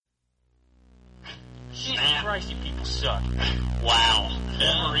Christ, you people suck. Wow.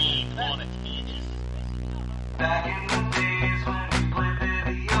 Wolverine on it. Back in the days when we played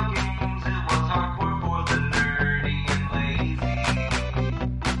video games, it was hardcore for the nerdy and lazy.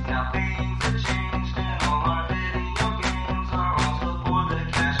 Now things have changed and all our video games are also for the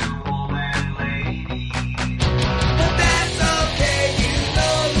casual and lady. But that's okay, you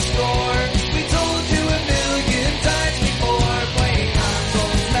know the score. We told you a million times before. Playing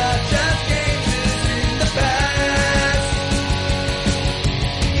consoles, not just games, is in the past.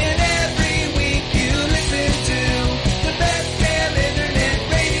 And every week you listen to the best damn internet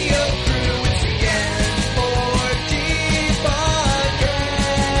radio crew. It's the N4G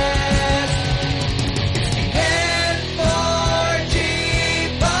podcast. It's the N4G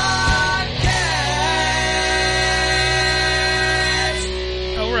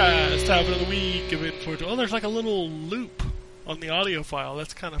podcast. Alright, it's time for another week of N4G. Oh, there's like a little loop on the audio file.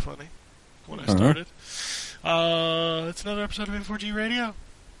 That's kind of funny when I started. It's another episode of N4G Radio.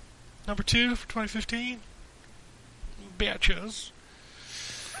 Number 2 for 2015. Batches.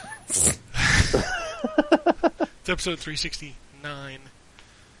 It's episode 369.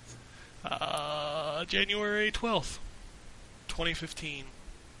 January 12th, 2015.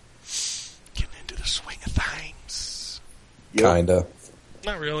 Getting into the swing of things. Kinda.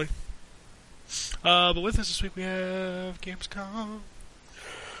 Not really. But with us this week we have Gamescom.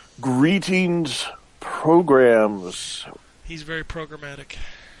 Greetings, programs. He's very programmatic.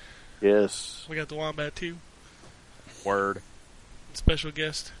 Yes. We got the Wombat too. Word. Special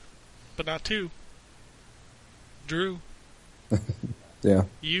guest. But not two. Drew. Yeah.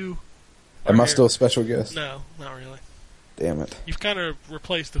 You. Am I are still a here. special guest? No, not really. Damn it. You've kind of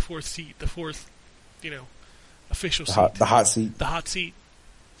replaced the fourth seat. The fourth, official The seat. hot seat. The hot seat.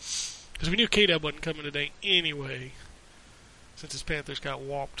 Because we knew K-Dub wasn't coming today anyway. Since his Panthers got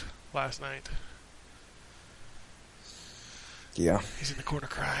whopped last night. Yeah. He's in the corner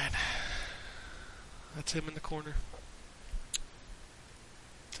crying. That's him in the corner.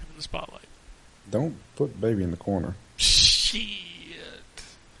 That's him in the spotlight. Don't put baby in the corner. Shit.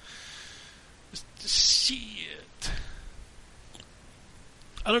 Shit.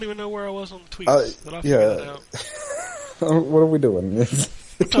 I don't even know where I was on the tweets, but I'll figure it out. What are we doing?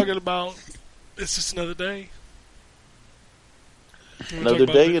 We're talking about it's just another day. Another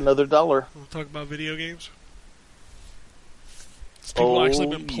day, another dollar. We'll talk about video games. Has people actually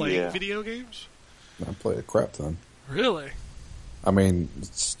been playing yeah. video games? I play a crap ton. Really? I mean,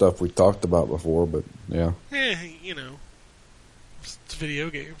 it's stuff we talked about before, but yeah. It's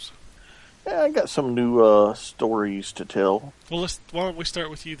video games. Yeah, I got some new stories to tell. Well, why don't we start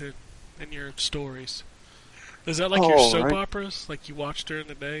with you then, and your stories. Is that like your soap right. operas, like you watch during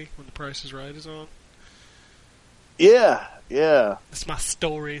the day when The Price is Right is on? Yeah, yeah. It's my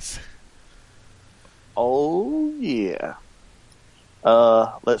stories. Oh, yeah.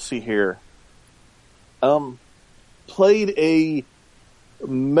 Let's see here. Played a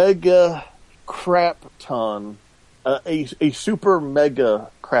mega crap ton, a super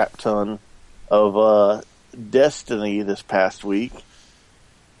mega crap ton of Destiny this past week.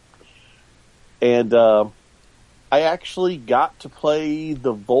 And I actually got to play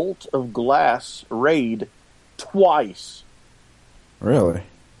the Vault of Glass raid twice. Really?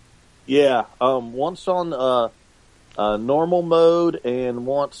 Yeah, once on normal mode and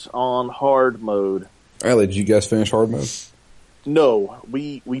once on hard mode. Alright, did you guys finish hard mode? No,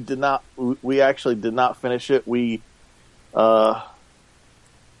 we did not. We actually did not finish it. We, well,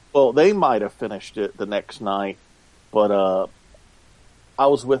 they might have finished it the next night, but I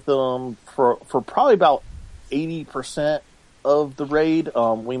was with them for probably about 80% of the raid.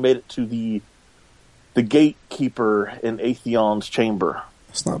 We made it to the gatekeeper in Atheon's chamber.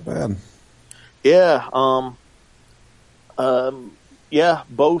 That's not bad. Yeah, yeah,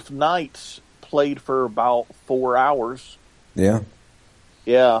 both nights played for about 4 hours. Yeah.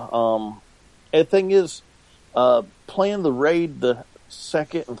 Yeah, and the thing is, playing the raid the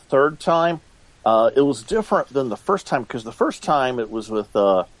second and third time, it was different than the first time, because the first time it was with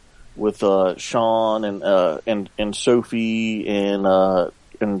Sean and Sophie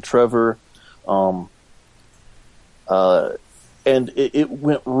and Trevor, and it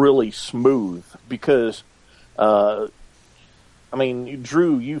went really smooth because, I mean,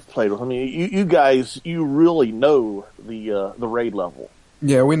 Drew, you've played with me. You guys, you really know the raid level.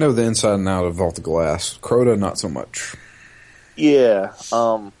 Yeah, we know the inside and out of Vault of Glass. Crota, not so much. Yeah.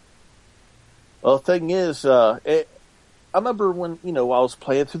 Well, the thing is, I remember when, I was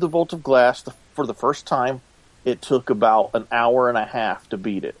playing through the Vault of Glass for the first time, it took about an hour and a half to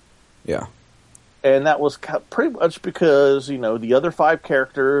beat it. Yeah. And that was pretty much because, the other 5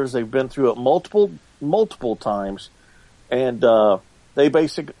 characters, they've been through it multiple times. And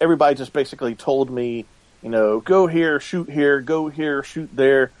everybody just basically told me, go here, go here, shoot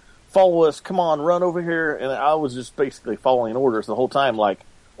there, follow us, come on, run over here. And I was just basically following orders the whole time, like,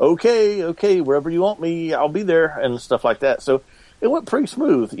 okay, wherever you want me, I'll be there, and stuff like that. So it went pretty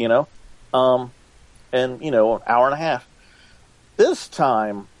smooth, and, an hour and a half. This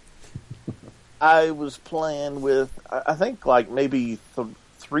time, I was playing with, I think, like, maybe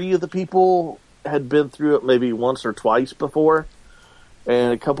 3 of the people had been through it maybe once or twice before,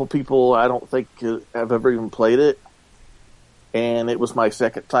 and a couple people I don't think have ever even played it, and it was my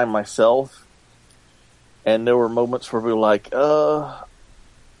second time myself, and there were moments where we were like,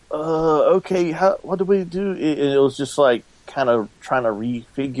 okay, what do we do? It was just like kind of trying to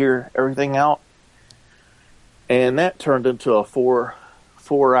refigure everything out, and that turned into a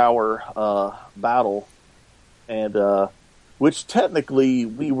 4-hour battle, and which technically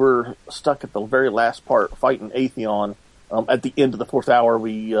we were stuck at the very last part fighting Atheon. At the end of the 4th hour,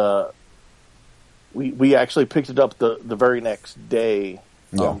 we actually picked it up the very next day,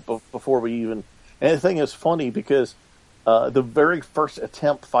 before we even. And the thing is funny because the very first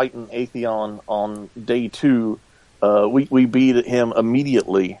attempt fighting Atheon on day 2, we beat him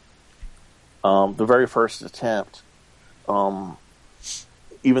immediately. The very first attempt, even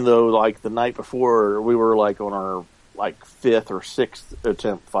though like the night before we were like on our like 5th or 6th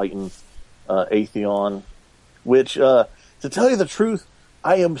attempt fighting Atheon, which to tell you the truth,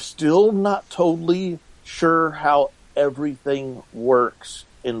 I am still not totally sure how everything works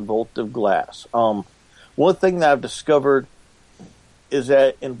in Vault of Glass. One thing that I've discovered is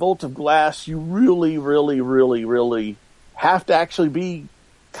that in Vault of Glass, you really, really, really, really have to actually be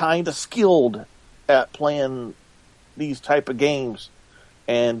kind of skilled at playing these type of games.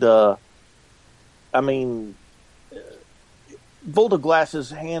 And, I mean, Vault of Glass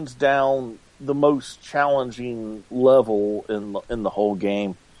is hands down the most challenging level in the whole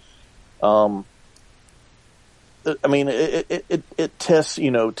game. I mean, it tests,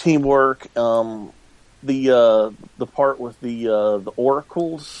 teamwork. The part with the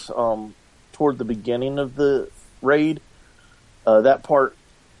oracles toward the beginning of the raid, that part,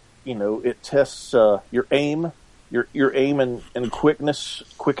 it tests your aim, your aim and quickness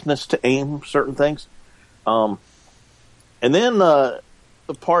to aim certain things. And then the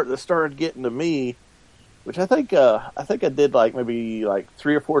part that started getting to me, which I think I did like maybe like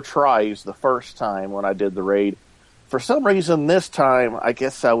 3 or 4 tries the first time when I did the raid. For some reason this time, I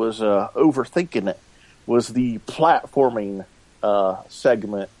guess I was overthinking it, was the platforming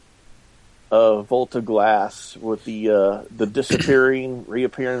segment of Vault of Glass with the disappearing,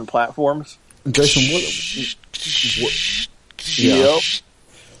 reappearing platforms. Jason, Yep.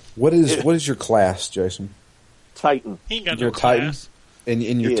 what is your class, Jason? Titan. He ain't got You're no a Titan? class. And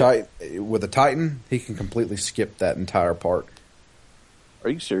your Yeah. with a Titan, he can completely skip that entire part. Are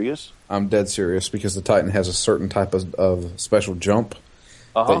you serious? I'm dead serious because the Titan has a certain type of special jump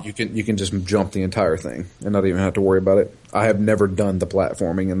that you can just jump the entire thing and not even have to worry about it. I have never done the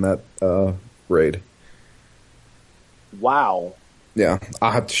platforming in that raid. Wow. Yeah,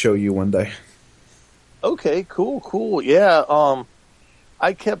 I'll have to show you one day. Okay, cool. Yeah,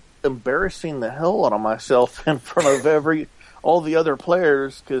 I kept embarrassing the hell out of myself in front of all the other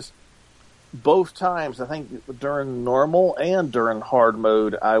players, because both times, I think during normal and during hard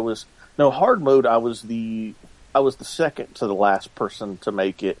mode, I was the second to the last person to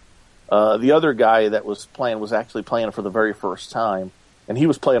make it. The other guy that was playing was actually playing for the very first time, and he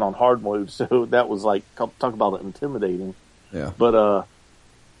was playing on hard mode, so that was like, talk about it intimidating. Yeah. But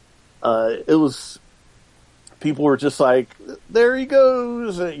it was, people were just like, there he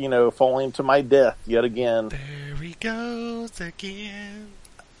goes, falling to my death yet again. There he goes again.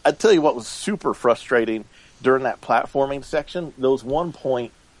 I tell you what was super frustrating during that platforming section. There was one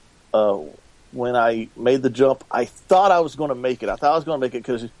point when I made the jump, I thought I was going to make it. I thought I was going to make it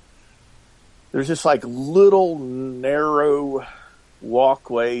because there's just like little narrow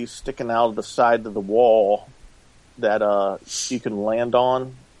walkways sticking out of the side of the wall that you can land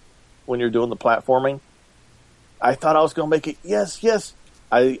on when you're doing the platforming. I thought I was going to make it. Yes.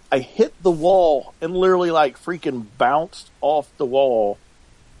 I hit the wall and literally like freaking bounced off the wall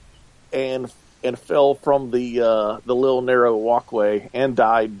and fell from the little narrow walkway and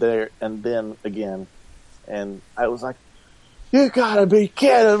died there and then again. And I was like, you gotta be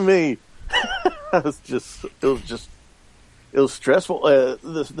kidding me. It was stressful.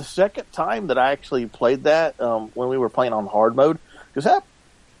 The second time that I actually played that, when we were playing on hard mode, because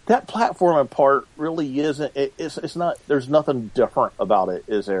that platforming part really isn't. It's not. There's nothing different about it,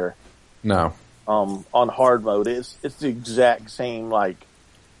 is there? No. on hard mode. It's the exact same like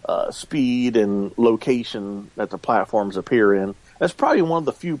speed and location that the platforms appear in. That's probably one of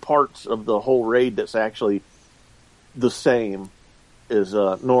the few parts of the whole raid that's actually the same as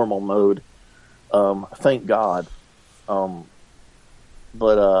normal mode. Thank God.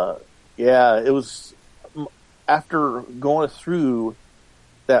 Yeah, it was after going through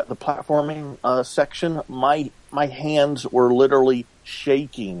the platforming section, my hands were literally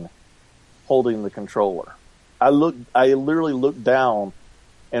shaking holding the controller. I literally looked down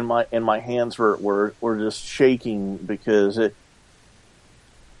and my hands were just shaking because it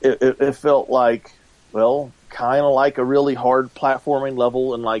felt like, well, kind of like a really hard platforming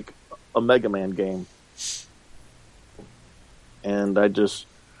level in like a Mega Man game. And I just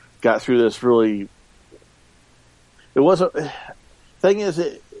got through this really. It wasn't. Thing is,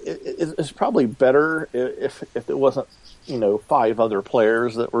 it's probably better if it wasn't, 5 other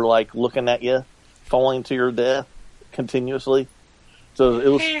players that were like looking at you, falling to your death continuously. So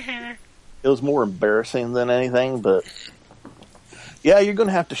it was more embarrassing than anything. But yeah, you're going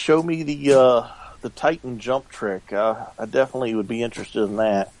to have to show me the Titan jump trick. I definitely would be interested in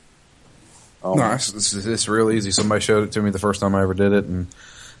that. No, it's real easy. Somebody showed it to me the first time I ever did it, and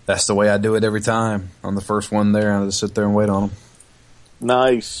that's the way I do it every time. On the first one there, I just sit there and wait on them.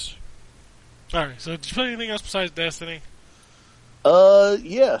 Nice. Alright, so did you play anything else besides Destiny?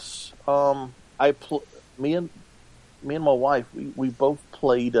 Yes. Me and my wife, we both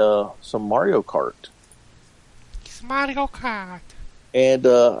played some Mario Kart. It's Mario Kart. And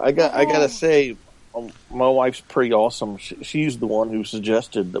I gotta say, my wife's pretty awesome. She's the one who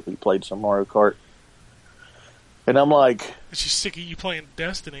suggested that we played some Mario Kart. And I'm like... She's sick of you playing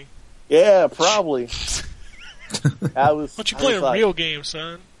Destiny. Yeah, probably. Why don't you play a real game,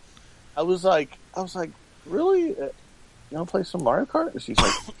 son? I was like, really? You want to play some Mario Kart? And she's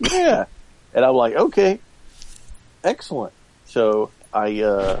like, yeah. And I'm like, okay. Excellent. So we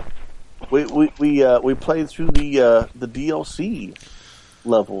played through the DLC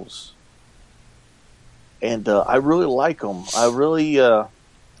levels. And I really like them.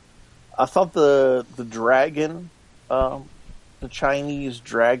 I thought the dragon, the Chinese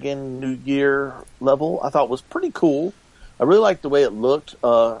dragon New Year level, I thought was pretty cool. I really liked the way it looked.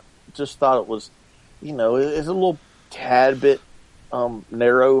 Just thought it was, it's a little tad bit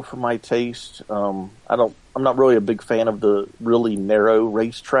narrow for my taste. I'm not really a big fan of the really narrow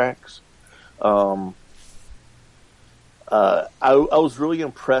racetracks. I was really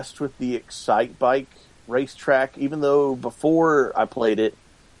impressed with the Excite Bike racetrack, even though before I played it,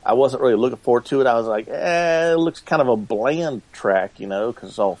 I wasn't really looking forward to it. I was like, it looks kind of a bland track, because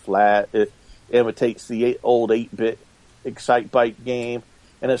it's all flat. It imitates the old 8-bit Excite Bike game,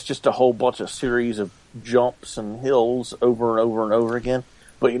 and it's just a whole bunch of series of jumps and hills over and over and over again.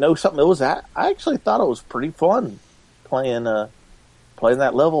 But something, I actually thought it was pretty fun playing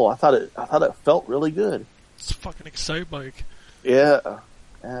that level. I thought it felt really good. It's a fucking Excite Bike. Yeah,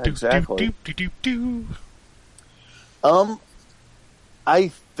 exactly. I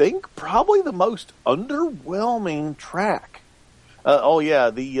think probably the most underwhelming track.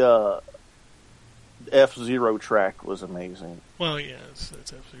 The F-Zero track was amazing. Well, yeah, it's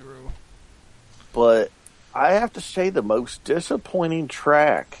F-Zero. But I have to say the most disappointing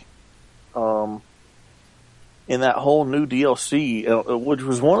track in that whole new DLC, which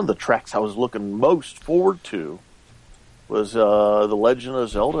was one of the tracks I was looking most forward to, was the Legend of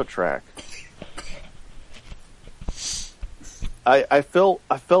Zelda track. I felt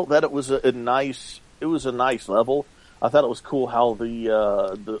that it was a nice level. I thought it was cool how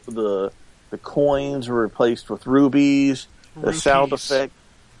the coins were replaced with rupees, the sound effect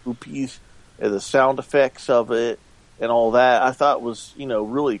rupees, and the sound effects of it and all that. I thought was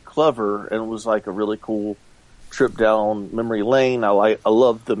really clever and was like a really cool trip down memory lane. I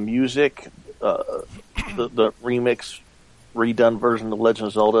love the music, the remix redone version of Legend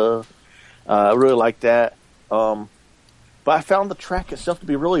of Zelda. I really like that. But I found the track itself to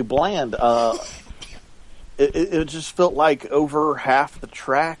be really bland. It just felt like over half the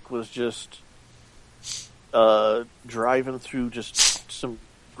track was just driving through just some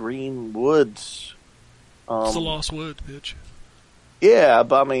green woods. It's a lost wood, bitch. Yeah,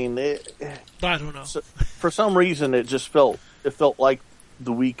 but I mean, I don't know. For some reason, it felt like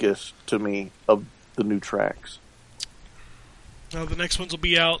the weakest to me of the new tracks. Now the next ones will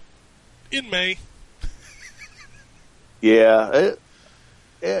be out in May. Yeah,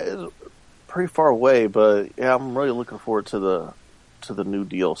 it's pretty far away, but yeah, I'm really looking forward to the new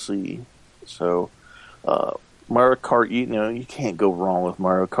DLC. So, Mario Kart, you can't go wrong with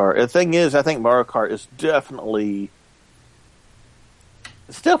Mario Kart. The thing is, I think Mario Kart is definitely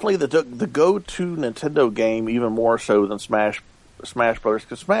it's definitely the go-to Nintendo game, even more so than Smash Brothers.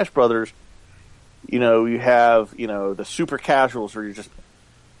 Because Smash Brothers, you have the super casuals where you're just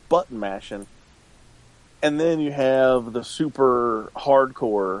button mashing, and then you have the super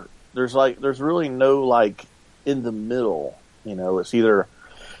hardcore. There's really no in the middle. It's either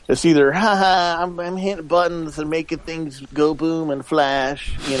I'm hitting buttons and making things go boom and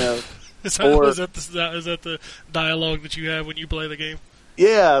flash. Is that the dialogue that you have when you play the game?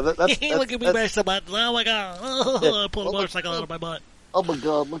 Yeah, that's look at me mash the buttons. Oh my god! I pulled a motorcycle out of my butt. Oh my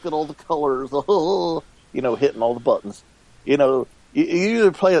god! Look at all the colors. Hitting all the buttons. You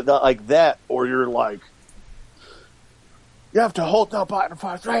either play it like that, or you're like, you have to hold the button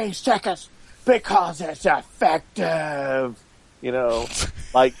for 3 seconds because it's effective. You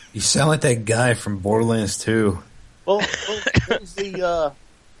sound like that guy from Borderlands 2. Well, there's the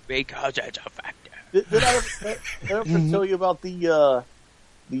Because it's effective. Did I ever tell you about the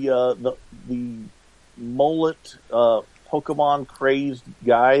mullet Pokemon crazed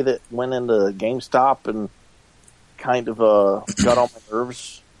guy that went into GameStop and kind of got on my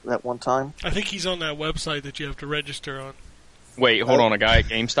nerves that one time? I think he's on that website that you have to register on. Wait, hold on. A guy at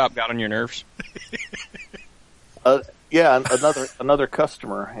GameStop got on your nerves? Yeah, another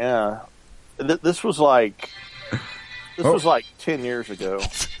customer. Yeah, this was like 10 years ago.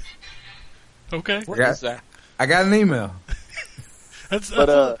 Okay, What is that? I got an email. that's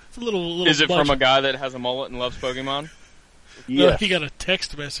a little. Is it much. from a guy that has a mullet and loves Pokemon? No, Yeah, he got a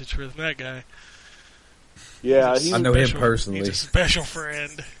text message from that guy. yeah, He's a I know him special- personally. He's a special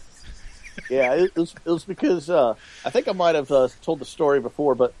friend. yeah. It was because I think I might have told the story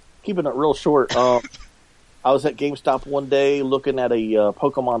before, but keeping it real short. I was at GameStop one day looking at a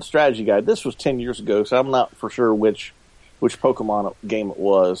Pokemon strategy guide. This was 10 years ago, so I'm not for sure which Pokemon game it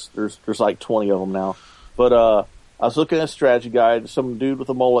was. There's like 20 of them now. But I was looking at a strategy guide. Some dude with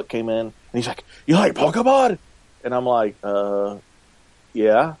a mullet came in, and he's like, "You like Pokemon?" And I'm like,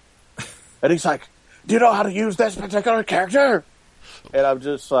 yeah. And he's like, "Do you know how to use this particular character?" And I'm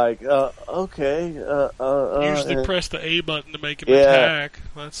just like, okay. Usually press the A button to make him Yeah. attack.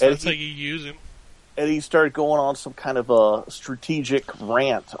 That's And how you use him. And he started going on some kind of a strategic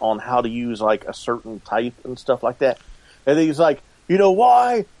rant on how to use like a certain type and stuff like that. And he's like, "You know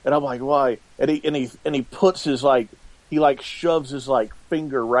why?" And I'm like, "Why?" And he puts his he shoves his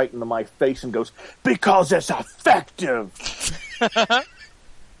finger right into my face and goes, "Because it's effective."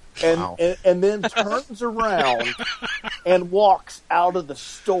 Wow. and then turns around and walks out of the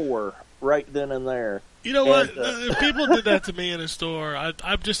store right then and there. You know what? And, If people did that to me in a store,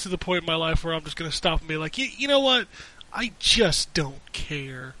 I'm just to the point in my life where I'm just going to stop and be like, you know what? I just don't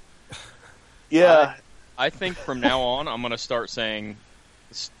care. Yeah. I think from now on, I'm going to start saying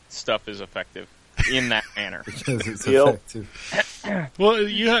stuff is effective in that manner. Because it's Yep. effective. Well,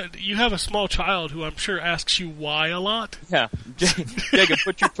 you have a small child who I'm sure asks you why a lot. Yeah. Jacob,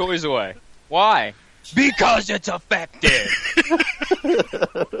 put your toys away. Why? Because it's effective.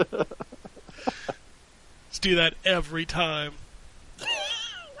 Let's do that every time.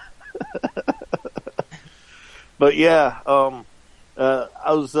 But yeah, I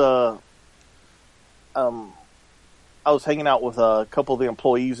was hanging out with a couple of the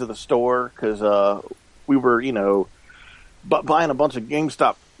employees of the store because we were, buying a bunch of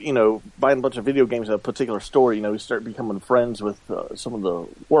GameStop, buying a bunch of video games at a particular store. We started becoming friends with some of the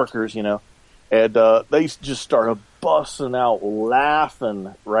workers, and they just started busting out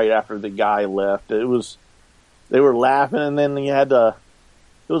laughing right after the guy left. They were laughing, and then you had it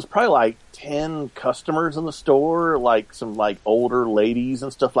was probably like 10 customers in the store, like some older ladies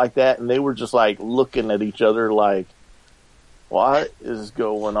and stuff like that, and they were just looking at each other like, what is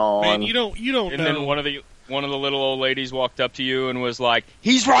going on? Man, you don't And know. then one of the little old ladies walked up to you and was like,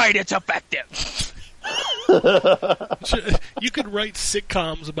 "He's right, it's effective." You could write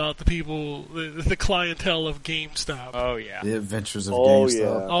sitcoms about the people, the clientele of GameStop. Oh yeah. The Adventures of Oh, GameStop.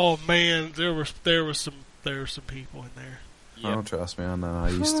 yeah. Oh man, there were some people in there. Oh, trust me, I know.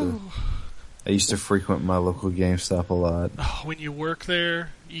 I used to frequent my local GameStop a lot. Oh, when you work there,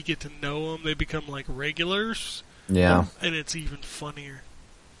 you get to know them. They become like regulars, Yeah, and it's even funnier.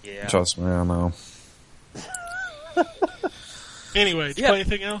 Yeah. trust me, I know. Anyway, did you Yeah. play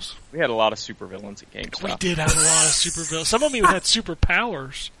anything else? We had a lot of supervillains at GameStop. We did have a lot of super villains. Some of them even had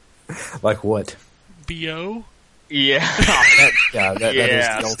superpowers. Like what? B.O. Yeah. Yeah, that yeah.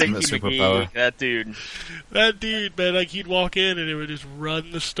 is the ultimate Stinky superpower. McGee, that dude. That dude, man, he'd walk in and it would just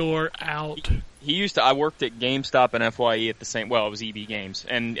run the store out. I worked at GameStop and FYE at the same, well, it was EB Games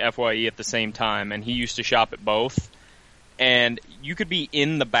and FYE at the same time, and he used to shop at both. And you could be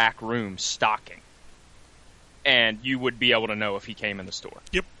in the back room stocking. and you would be able to know if he came in the store.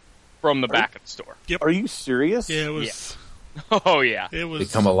 Yep. From the back of the store. Are you serious? Yeah, it was. Oh, yeah. It was. Did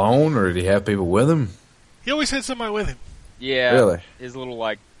he come alone, or did he have people with him? He always had somebody with him. Yeah. Really? His little,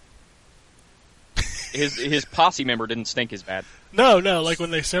 like... his posse member didn't stink as bad. No, like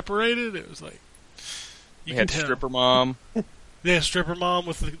when they separated, it was like... He You had could tell. stripper mom. Yeah, stripper mom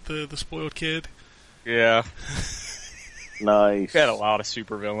with the spoiled kid. Yeah. Nice. He had a lot of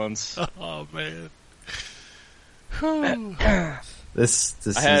supervillains. Oh, man. Whew. This I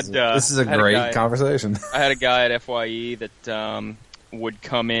is had, this is a I had a great guy- conversation. I had a guy at FYE that would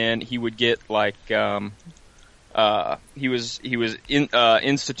come in. He would get like he was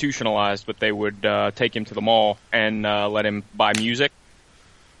institutionalized, but they would take him to the mall and let him buy music.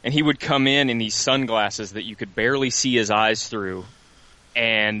 And he would come in these sunglasses that you could barely see his eyes through,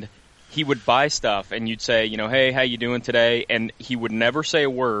 and he would buy stuff. And you'd say, hey, how you doing today? And he would never say a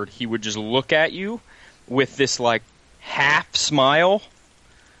word. He would just look at you with this like half smile.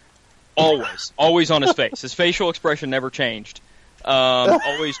 Always on his face. His facial expression never changed.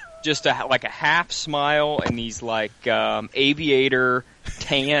 Always just a half smile and these like aviator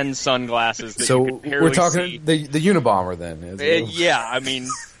tan sunglasses that So you could barely we're talking see. the Unabomber then. Yeah, I mean,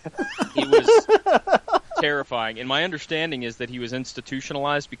 he was terrifying. And my understanding is that he was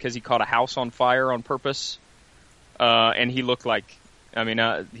institutionalized because he caught a house on fire on purpose. And he looked like,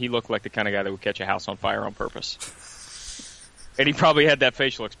 he looked like the kind of guy that would catch a house on fire on purpose. And he probably had that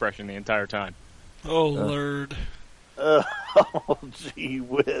facial expression the entire time. Oh, Lord. Oh, gee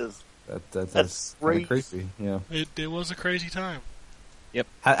whiz. That's That's kind of crazy. creepy. Yeah. It was a crazy time.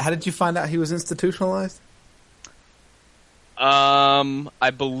 How did you find out he was institutionalized?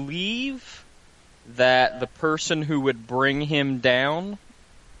 I believe that the person who would bring him down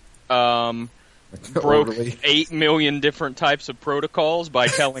broke Orderly. 8 million different types of protocols by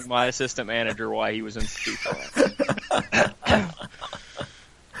telling my assistant manager why he was institutionalized.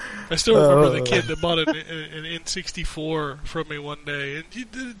 I still remember the kid that bought an N64 from me one day. And you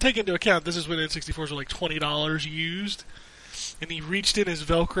take into account, this is when N64s were like $20 used. And he reached in his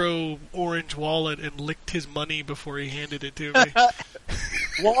Velcro orange wallet and licked his money before he handed it to me.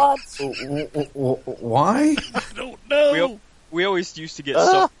 What? Why? I don't know. We always used to get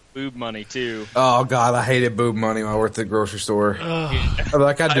some boob money, too. Oh God, I hated boob money when I worked at the grocery store. I'm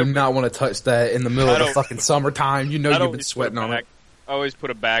like, I do not want to touch that in the middle of the fucking summertime. You know I'd you've been always sweating put a on bag- it. I always put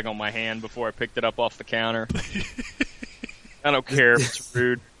a bag on my hand before I picked it up off the counter. I don't care if it's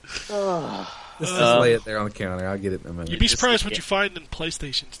rude. Just lay it there on the counter. I'll get it in a minute. You'd be surprised what you find in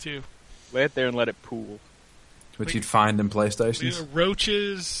PlayStations, too. Lay it there and let it pool. What you'd find in PlayStations?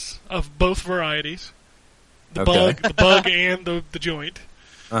 Roaches of both varieties. The Okay. bug and the joint.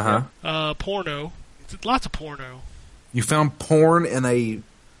 Uh-huh. Porno. Lots of porno. You found porn in a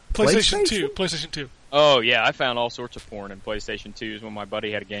PlayStation PlayStation? 2. PlayStation 2. Oh, yeah, I found all sorts of porn in PlayStation 2s when my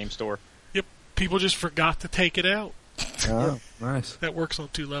buddy had a game store. Yep. People just forgot to take it out. Oh, nice. That works on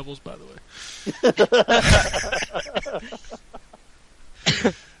 2 levels, by the way.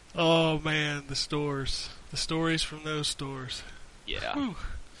 Oh, man, the stores. The stories from those stores. Yeah. Whew.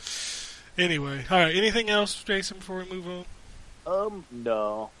 Anyway, all right. Anything else, Jason, before we move on?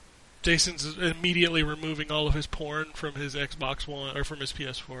 No. Jason's immediately removing all of his porn from his Xbox One or from his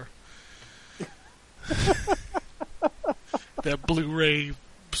PS4. That Blu-ray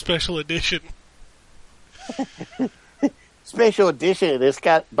special edition. Special edition. It's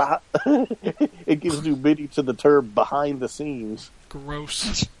got it gives new meaning to the term behind the scenes.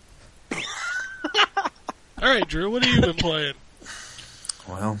 Gross. All right, Drew, what have you been playing?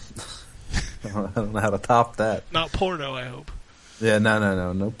 Well, I don't know how to top that. Not porno, I hope. Yeah,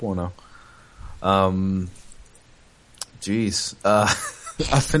 no porno. Jeez.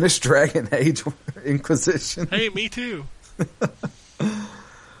 I finished Dragon Age Inquisition. Hey, me too.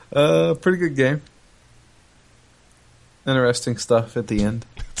 Pretty good game. Interesting stuff at the end.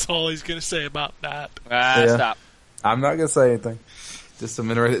 That's all he's going to say about that. Yeah. Stop. I'm not going to say anything. Just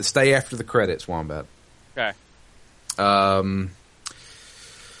some interesting. Stay after the credits, Wombat. Okay.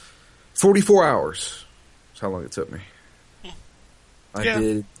 44 hours. That's how long it took me.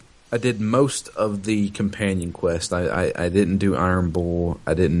 Yeah. I did most of the companion quest. I didn't do Iron Bull.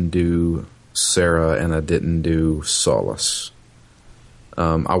 I didn't do Sarah, and I didn't do Solace.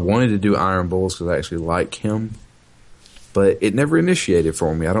 I wanted to do Iron Bulls because I actually like him, but it never initiated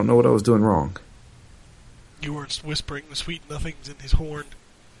for me. I don't know what I was doing wrong. You weren't whispering the sweet nothings in his horn.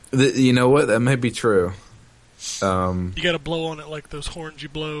 You know what? That may be true. You got to blow on it like those horns you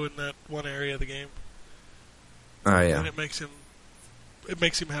blow in that one area of the game. Oh yeah. And it makes him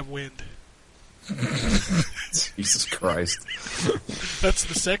have wind. Jesus Christ. That's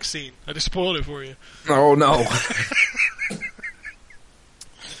the sex scene. I just spoiled it for you. Oh, no.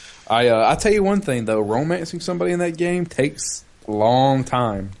 I tell you one thing, though. Romancing somebody in that game takes a long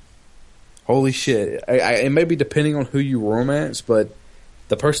time. Holy shit. It may be depending on who you romance, but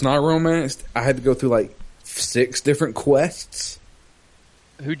the person I romanced, I had to go through like 6 different quests.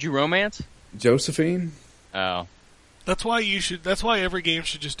 Who'd you romance? Josephine. Oh. That's why that's why every game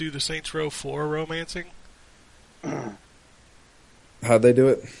should just do the Saints Row 4 romancing. How'd they do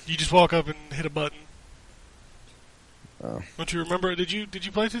it? You just walk up and hit a button. Oh. Don't you remember? Did you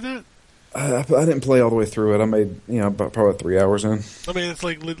play through that? I didn't play all the way through it. I made, about probably 3 hours in. I mean, it's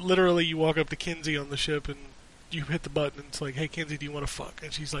like literally you walk up to Kinsey on the ship and you hit the button and it's like, hey, Kinsey, do you want to fuck?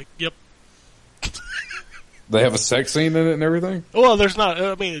 And she's like, yep. They have a sex scene in it and everything? Well, there's not.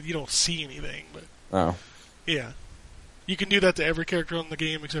 I mean, you don't see anything, but Oh. yeah. You can do that to every character on the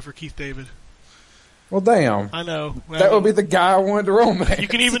game except for Keith David. Well, damn. I know. That would be the guy I wanted to romance. You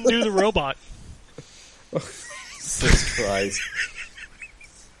can even do the robot. Jesus Christ.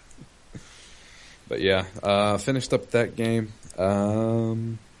 But yeah, finished up that game. Yeah,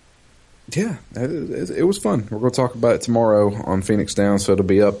 it was fun. We're going to talk about it tomorrow on Phoenix Down, so it'll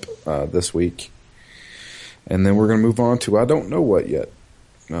be up this week. And then we're going to move on to I don't know what yet.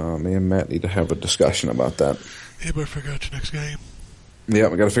 Me and Matt need to have a discussion about that. You better figure out your next game. Yeah,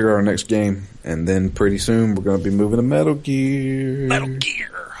 we got to figure out our next game. And then pretty soon we're going to be moving to Metal Gear. Metal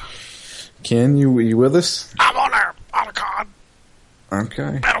Gear. Ken, you with us? I'm on there. On a con.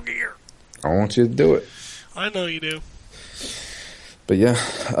 Okay. Metal Gear. I want you to do it. I know you do. But yeah,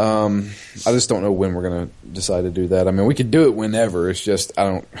 I just don't know when we're going to decide to do that. I mean, we could do it whenever. It's just, I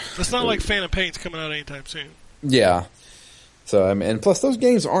don't... It's not like Phantom Pain's coming out anytime soon. Yeah. So, I mean, and plus those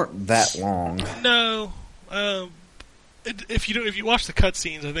games aren't that long. No. If you watch the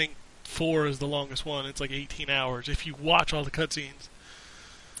cutscenes, I think 4 is the longest one. It's like 18 hours. If you watch all the cutscenes.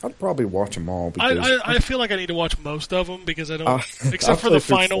 I'd probably watch them all. Because I feel like I need to watch most of them because I don't... except for the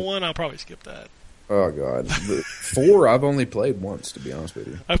final one, I'll probably skip that. Oh, God. 4, I've only played once, to be honest with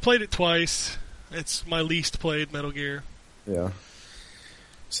you. I've played it twice. It's my least played Metal Gear. Yeah.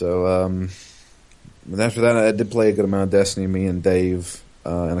 So, after that, I did play a good amount of Destiny. Me and Dave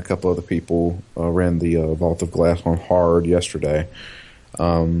and a couple other people ran the Vault of Glass on hard yesterday.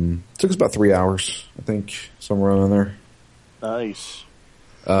 Took us about 3 hours, I think, somewhere around there. Nice.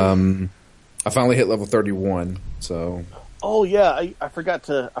 I finally hit level 31, so... Oh yeah, I forgot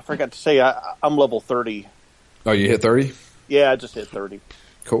to say I'm level 30. Oh, you hit 30? Yeah, I just hit 30.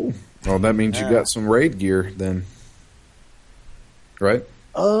 Cool. Well, that means you got some raid gear then, right?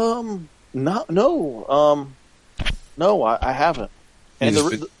 No, I haven't. And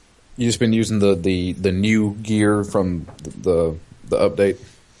you just been using the new gear from the update.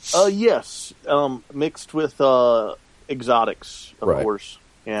 Yes, mixed with exotics, of Right. course.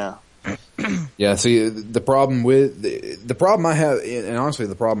 Yeah. Yeah, see, the problem I have, and honestly,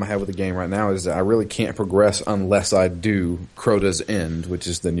 the problem I have with the game right now is that I really can't progress unless I do Crota's End, which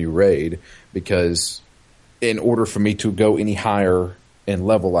is the new raid, because in order for me to go any higher in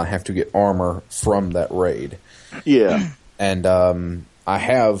level, I have to get armor from that raid. Yeah. And I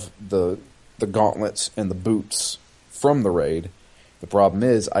have the gauntlets and the boots from the raid. The problem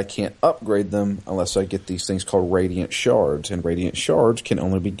is I can't upgrade them unless I get these things called Radiant Shards, and Radiant Shards can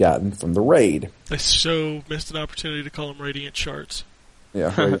only be gotten from the raid. I so missed an opportunity to call them Radiant Shards.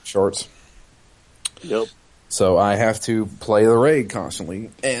 Yeah, Radiant Shards. Yep. So I have to play the raid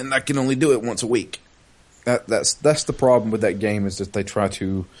constantly, and I can only do it once a week. That's the problem with that game, is that they try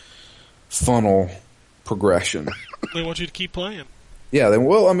to funnel progression. They want you to keep playing. Yeah,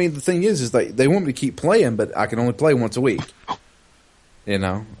 the thing is they want me to keep playing, but I can only play once a week. You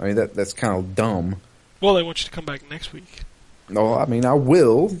know, I mean, that's kind of dumb. Well, they want you to come back next week. No, I mean, I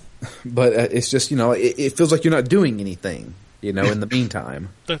will, but it's just, it feels like you're not doing anything, in the meantime.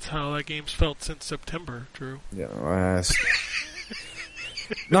 That's how that game's felt since September, Drew. Yeah, that's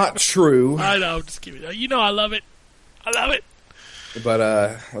not true. I know, I'm just kidding. I love it. I love it. But,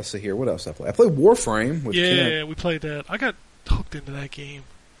 let's see here. What else I play? I played Warframe with Yeah, Ken. we played that. I got hooked into that game.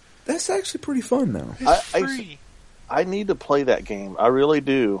 That's actually pretty fun now. It's free. I need to play that game. I really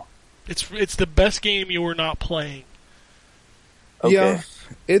do. It's the best game you were not playing. Okay. Yeah,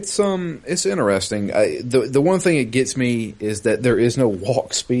 it's interesting. The one thing it gets me is that there is no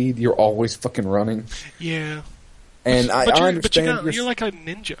walk speed. You're always fucking running. Yeah. And I understand. You're like a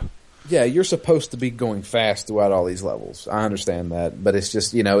ninja. Yeah, you're supposed to be going fast throughout all these levels. I understand that, but it's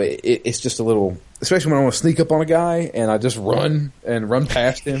just it's just a little, especially when I want to sneak up on a guy and I just run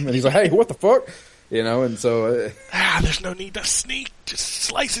past him, and he's like, "Hey, what the fuck?" And so there's no need to sneak. Just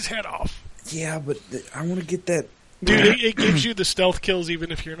slice his head off. yeah, but I want to get that. Dude, it gives you the stealth kills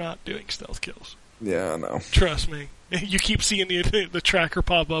even if you're not doing stealth kills. Yeah, I know. Trust me. You keep seeing the tracker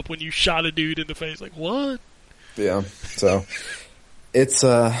pop up when you shot a dude in the face. Like, what? Yeah, so it's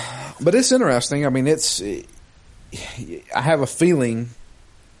but it's interesting. I mean, I have a feeling,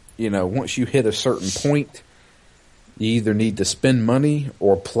 once you hit a certain point, you either need to spend money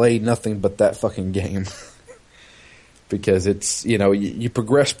or play nothing but that fucking game. Because it's, you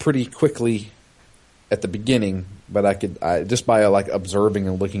progress pretty quickly at the beginning, but I just by like observing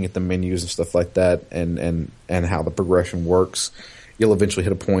and looking at the menus and stuff like that and how the progression works, you'll eventually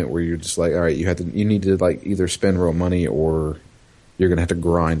hit a point where you're just like, all right, you need to like either spend real money or you're going to have to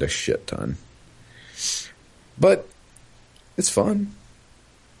grind a shit ton. But it's fun.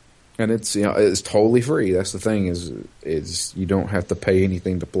 And it's, it's totally free. That's the thing is you don't have to pay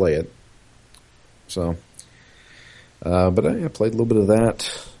anything to play it. So, but I played a little bit of that.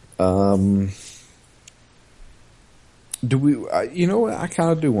 Do we? I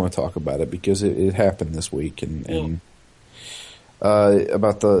kind of do want to talk about it because it happened this week, and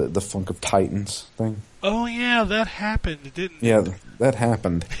about the Funk of Titans thing. Oh yeah, that happened, didn't it? Yeah, that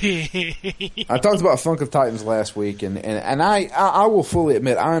happened. I talked about Funk of Titans last week, and I will fully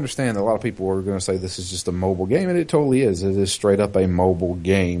admit I understand that a lot of people are going to say this is just a mobile game, and it totally is. It is straight up a mobile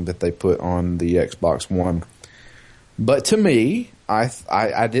game that they put on the Xbox One. But to me,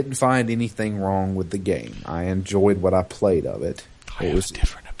 I didn't find anything wrong with the game. I enjoyed what I played of it. I have a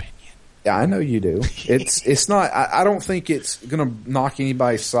different opinion. Yeah, I know you do. It's not. I don't think it's gonna knock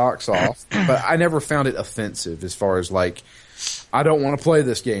anybody's socks off. But I never found it offensive as far as like I don't want to play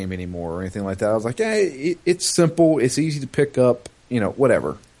this game anymore or anything like that. I was like, hey, it's simple. It's easy to pick up.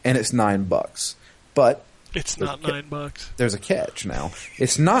 Whatever. And it's $9. But it's not $9. There's a catch now.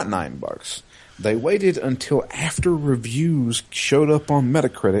 It's not $9. They waited until after reviews showed up on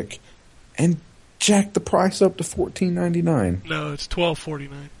Metacritic and jacked the price up to $14.99. No, it's $12.49.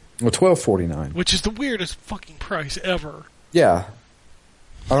 Well, $12.49, which is the weirdest fucking price ever. Yeah,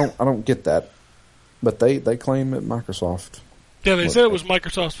 I don't get that, but they claim that Microsoft. Yeah, they said it was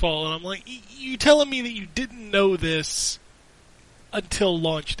Microsoft's fault, and I'm like, you telling me that you didn't know this until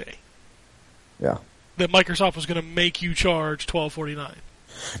launch day? Yeah, that Microsoft was going to make you charge $12.49.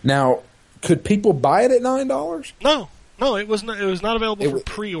 Now. Could people buy it at $9? No, it was not. It was not available for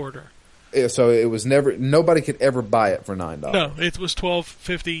pre-order. Yeah, so it was never. Nobody could ever buy it for $9. No, it was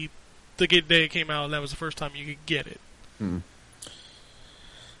 $12.50 the day it came out, and that was the first time you could get it.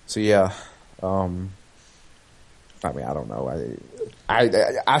 So yeah, I mean, I don't know.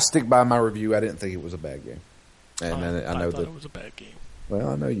 I stick by my review. I didn't think it was a bad game, and I know thought it was a bad game. Well,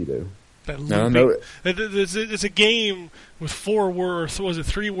 I know you do. No, no. It's a game with 4 worlds. Was it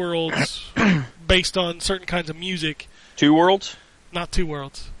 3 worlds based on certain kinds of music? 2 worlds? Not 2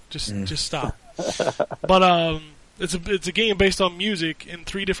 worlds. Just stop. But it's a game based on music in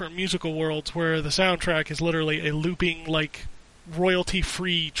 3 different musical worlds where the soundtrack is literally a looping like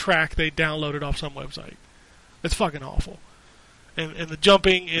royalty-free track they downloaded off some website. It's fucking awful, and the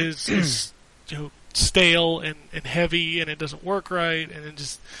jumping is stale and heavy, and it doesn't work right, and it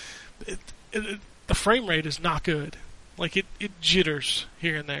just. The frame rate is not good. Like it jitters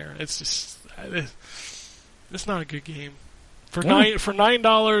here and there. It's just it's not a good game. For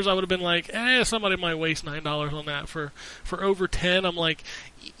 $9, I would have been like, somebody might waste $9 on that. For over $10, I'm like,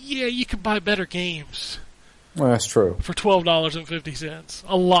 yeah, you could buy better games. Well, that's true. For $12.50,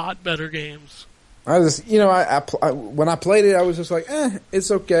 a lot better games. I just, I when I played it, I was just like,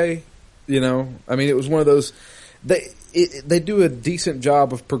 it's okay. I mean, it was one of those. They do a decent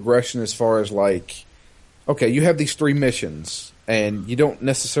job of progression as far as like, okay, you have these 3 missions, and you don't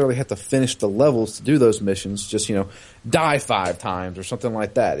necessarily have to finish the levels to do those missions. Just die 5 times or something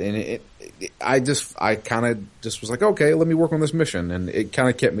like that. And I kind of just was like, okay, let me work on this mission, and it kind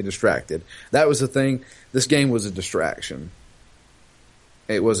of kept me distracted. That was the thing. This game was a distraction.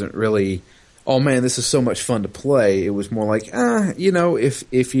 It wasn't really, oh man, this is so much fun to play. It was more like,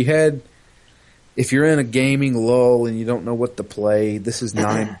 if you're in a gaming lull and you don't know what to play, this is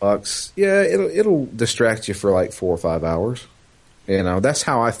 $9. Yeah, it'll distract you for like 4 or 5 hours. That's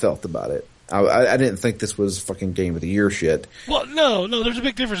how I felt about it. I didn't think this was fucking Game of the Year shit. Well, no, there's a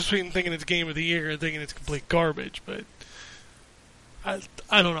big difference between thinking it's Game of the Year and thinking it's complete garbage. But I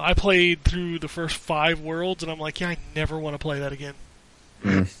don't know. I played through the first 5 worlds, and I'm like, yeah, I never want to play that again.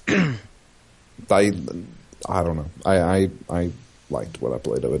 I don't know. I liked what I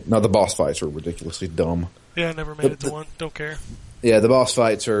played of it. Now the boss fights are ridiculously dumb. Yeah, I never made it to one. Don't care. Yeah, the boss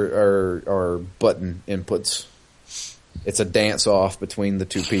fights are button inputs. It's a dance off between the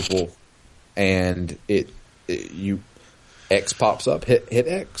 2 people, and X pops up. Hit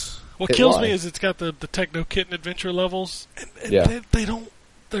X. What Hit kills Y. me is it's got the Techno Kitten Adventure levels, and Yeah.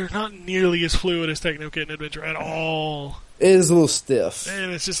 they're not nearly as fluid as Techno Kitten Adventure at all. It is a little stiff.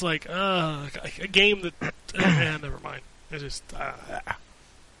 And it's just like, a game that, never mind. It's just,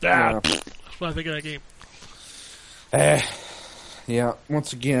 that's what I think of that game. Yeah,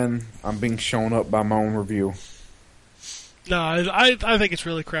 once again, I'm being shown up by my own review. No, I think it's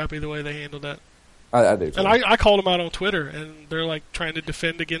really crappy the way they handled that. I do. Too. And I called them out on Twitter, and they're like trying to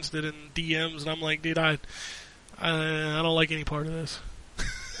defend against it in DMs, and I'm like, dude, I don't like any part of this.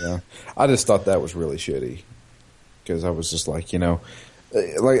 Yeah, I just thought that was really shitty because I was just like,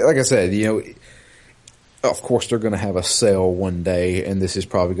 like I said, of course they're going to have a sale one day, and this is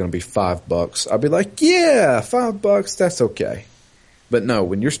probably going to be $5. I'll be like, yeah, $5, that's okay. But no,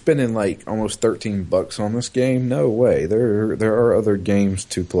 when you're spending like almost $13 on this game, no way. There are other games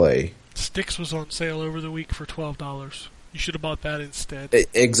to play. Styx was on sale over the week for $12. You should have bought that instead.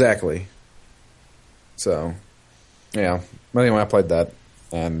 Exactly. So, yeah. But anyway, I played that,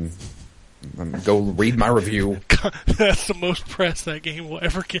 and go read my review. That's the most press that game will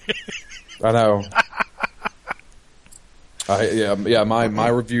ever get. I know. My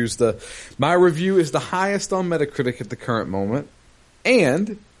review is the highest on Metacritic at the current moment,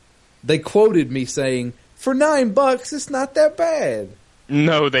 and they quoted me saying, "For $9, it's not that bad."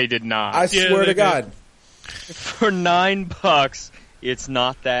 No, they did not. I swear to God. For $9, it's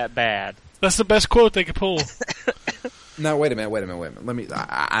not that bad. That's the best quote they could pull. No, wait a minute.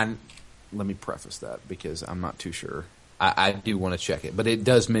 Let me preface that because I'm not too sure. I do want to check it, but it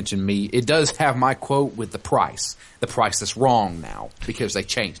does mention me. It does have my quote with the price. The price that's wrong now because they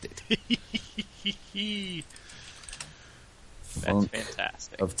changed it. That's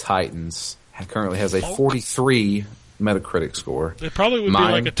fantastic. Of Titans currently has a 43 Metacritic score. It probably would be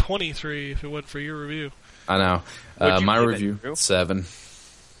Mine- like a 23 if it wasn't for your review. I know. What'd you My give it, review, Drew? 7.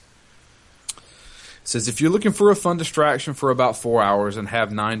 Says, if you're looking for a fun distraction for about 4 hours and have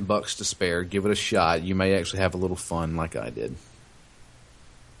 $9 to spare, give it a shot. You may actually have a little fun like I did.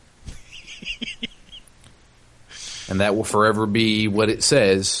 And that will forever be what it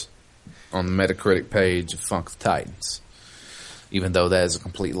says on the Metacritic page of Funk of Titans. Even though that is a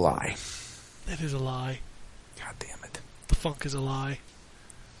complete lie. It is a lie. God damn it. The funk is a lie.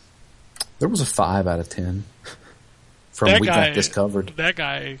 There was a 5 out of 10 from That We guy- Got This Covered. That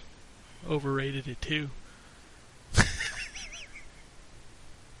guy overrated it too.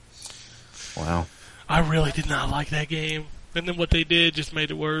 Wow. I really did not like that game. And then what they did just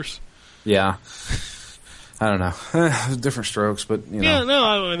made it worse. Yeah. I don't know. Different strokes, but, Yeah, no,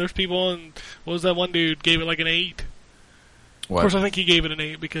 I mean, there's people, and what was that one dude gave it like an 8? What? Of course, I think he gave it an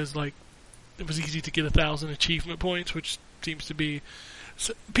 8 because, like, it was easy to get 1,000 achievement points, which seems to be...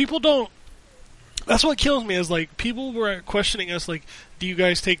 So people don't... That's what kills me, is, like, people were questioning us, like, do you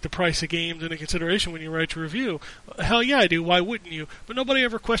guys take the price of games into consideration when you write your review? Hell yeah, I do. Why wouldn't you? But nobody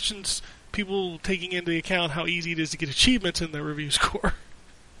ever questions people taking into account how easy it is to get achievements in their review score.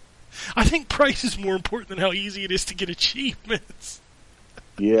 I think price is more important than how easy it is to get achievements.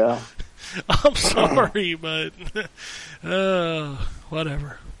 Yeah. I'm sorry, but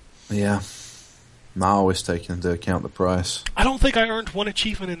whatever. Yeah. I always take into account the price. I don't think I earned one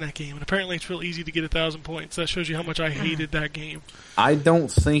achievement in that game, and apparently it's real easy to get 1,000 points. That shows you how much I hated that game. I don't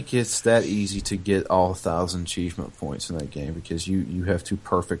think it's that easy to get all 1,000 achievement points in that game because you have to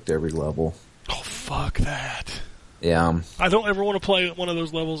perfect every level. Oh, fuck that. Yeah. I don't ever want to play one of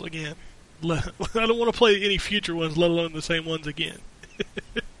those levels again. I don't want to play any future ones, let alone the same ones again.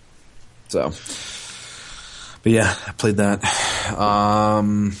 So. But yeah, I played that.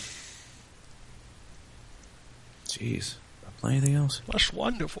 Jeez. Did I play anything else? That's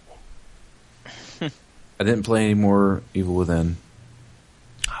wonderful. I didn't play any more Evil Within.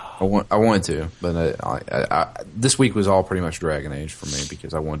 I wanted to, but I this week was all pretty much Dragon Age for me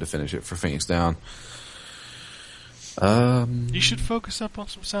because I wanted to finish it for Phoenix Down. You should focus up on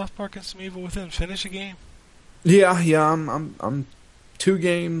some South Park and some Evil Within. Finish a game. Yeah, I'm 2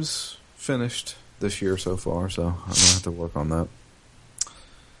 games finished this year so far, so I'm gonna have to work on that.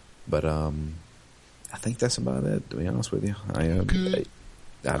 But I think that's about it. To be honest with you,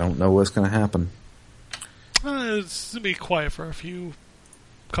 I don't know what's gonna happen. It's gonna be quiet for a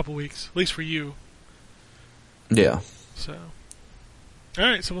couple weeks, at least for you. Yeah. So, all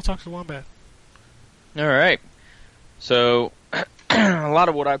right. So we'll talk to Wombat. All right. So, a lot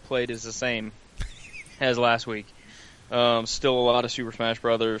of what I played is the same as last week. Still a lot of Super Smash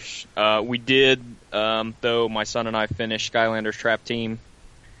Brothers. We did, though, my son and I finished Skylanders Trap Team.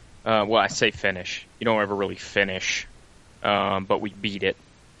 Well, I say finish. You don't ever really finish, but we beat it.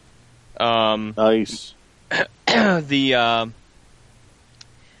 Nice.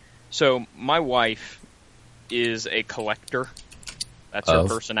 So my wife is a collector. That's her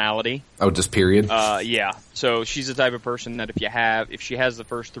personality. Oh, just period? Yeah. So she's the type of person that if she has the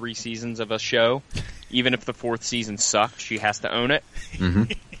first 3 seasons of a show, even if the 4th season sucks, she has to own it.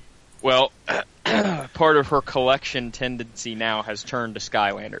 Mm-hmm. Well, part of her collection tendency now has turned to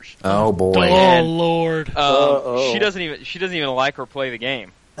Skylanders. Oh boy! Oh Lord! She doesn't even like or play the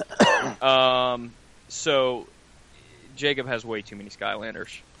game. So Jacob has way too many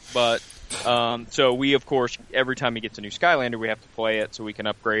Skylanders. But so we, of course, every time he gets a new Skylander, we have to play it so we can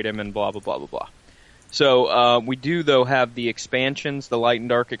upgrade him and blah blah blah blah blah. So we do though have the expansions, the Light and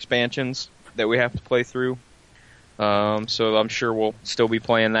Dark expansions that we have to play through. So I'm sure we'll still be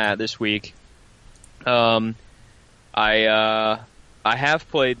playing that this week. I have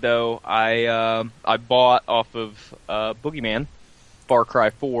played though. I bought off of Boogeyman, Far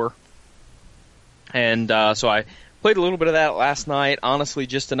Cry 4, and so I played a little bit of that last night. Honestly,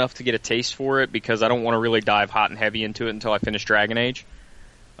 just enough to get a taste for it because I don't want to really dive hot and heavy into it until I finish Dragon Age.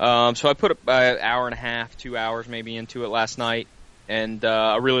 So I put an hour and a half, 2 hours maybe into it last night, and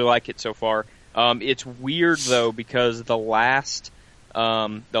I really like it so far. It's weird though because the last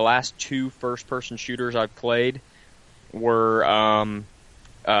 2 first-person shooters I've played were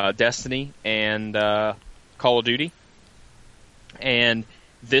Destiny and Call of Duty, and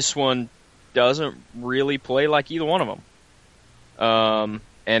this one doesn't really play like either one of them.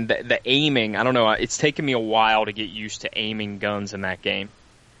 And the aiming, I don't know. It's taken me a while to get used to aiming guns in that game.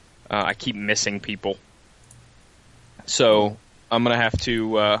 I keep missing people, so I'm gonna have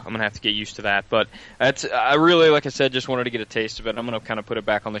to get used to that. But I really, like I said, just wanted to get a taste of it. I'm gonna kind of put it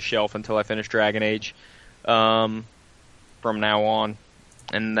back on the shelf until I finish Dragon Age from now on,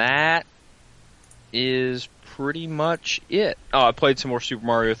 and that is pretty much it. Oh, I played some more Super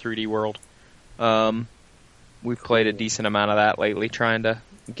Mario 3D World. We've played a decent amount of that lately, trying to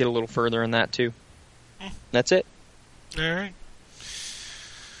get a little further in that too. That's it. All right.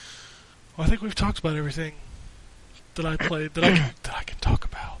 Well, I think we've talked about everything that I played that I can talk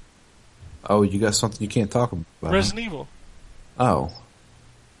about. Oh, you got something you can't talk about? Resident Evil. Oh.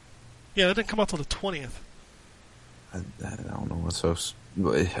 Yeah, that didn't come out till the 20th. I don't know what's so...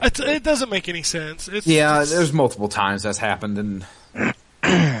 It doesn't make any sense. There's multiple times that's happened, and...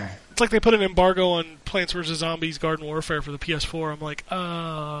 It's like they put an embargo on Plants vs. Zombies Garden Warfare for the PS4. I'm like,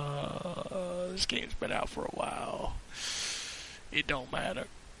 this game's been out for a while. It don't matter.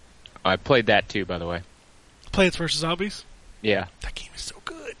 I played that too, by the way. Plants vs. Zombies? Yeah. That game is so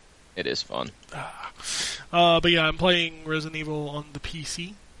good. It is fun. But yeah, I'm playing Resident Evil on the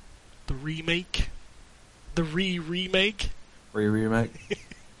PC. The remake. The remake. Remake?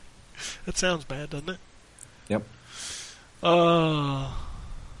 That sounds bad, doesn't it? Yep.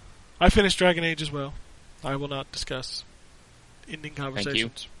 I finished Dragon Age as well. I will not discuss ending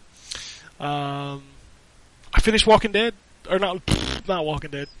conversations. Thank you. I finished Walking Dead. Or not Walking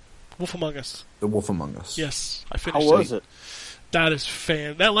Dead. Wolf Among Us. The Wolf Among Us. Yes, I finished How was it? That is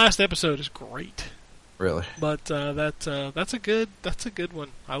that last episode is great. Really? But that's a good one.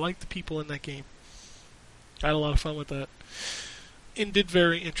 I like the people in that game. I had a lot of fun with that. Ended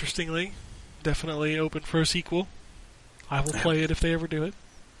very interestingly. Definitely open for a sequel. I will play it if they ever do it.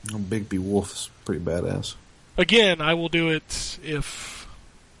 Bigby Wolf's pretty badass. Again, I will do it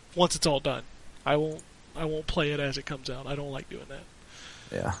once it's all done. I won't play it as it comes out. I don't like doing that.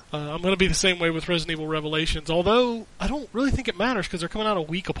 Yeah. I'm going to be the same way with Resident Evil Revelations, although I don't really think it matters because they're coming out a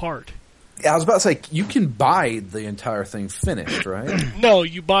week apart. Yeah, I was about to say, you can buy the entire thing finished, right? No,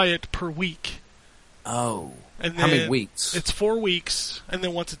 you buy it per week. Oh. And how many weeks? It's 4 weeks, and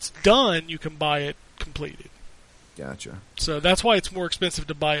then once it's done, you can buy it completed. Gotcha. So that's why it's more expensive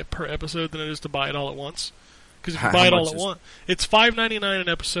to buy it per episode than it is to buy it all at once. Because if you buy it all at once, it's $5.99 an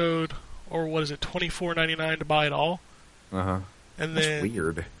episode, or what is it, $24.99 to buy it all. Uh-huh. And That's then,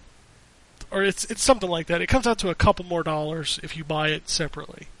 weird. Or it's something like that. It comes out to a couple more dollars if you buy it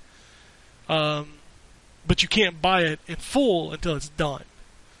separately. But you can't buy it in full until it's done.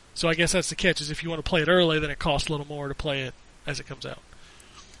 So I guess that's the catch, is if you want to play it early, then it costs a little more to play it as it comes out.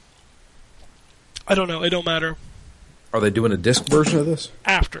 I don't know. It don't matter. Are they doing a disc version of this?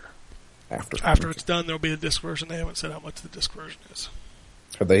 After After it's done, there'll be a disc version. They haven't said how much the disc version is.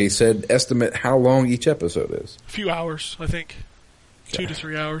 Have they said estimate how long each episode is? A few hours, I think. Okay. 2 to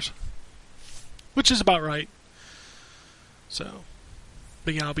 3 hours. Which is about right. So,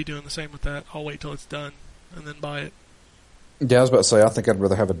 but yeah, I'll be doing the same with that. I'll wait till it's done and then buy it. Yeah, I was about to say, I think I'd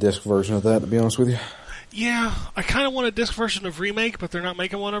rather have a disc version of that, to be honest with you. Yeah, I kind of want a disc version of Remake, but they're not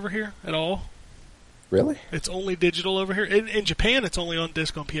making one over here at all. Really? It's only digital over here. In Japan, it's only on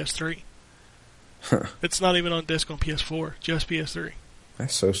disc on PS3. Huh. It's not even on disc on PS4, just PS3.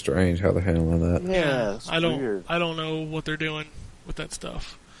 That's so strange how they're handling that. Yeah, it's I don't weird. I don't know what they're doing with that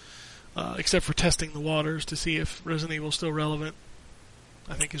stuff, except for testing the waters to see if Resident Evil's still relevant.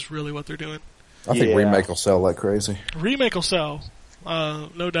 I think is really what they're doing. I think Yeah. remake will sell like crazy. Remake will sell,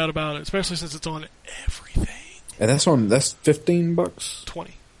 no doubt about it. Especially since it's on everything. And that's $15,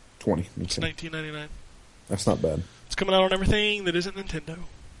 20, 20. it's Okay. $19.99. That's not bad. It's coming out on everything that isn't Nintendo.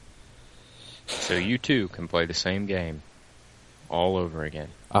 So you too can play the same game all over again.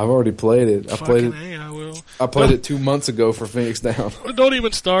 I've already played it. I played Fucking it. A, I will. I played it 2 months ago for Phoenix Down. Don't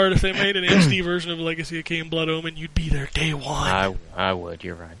even start. If they made an HD version of Legacy of Kain Blood Omen, you'd be there day one. I would.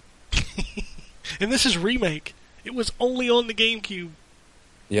 You're right. And this is remake. It was only on the GameCube.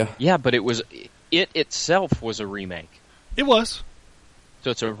 Yeah. Yeah, but it itself was a remake. It was.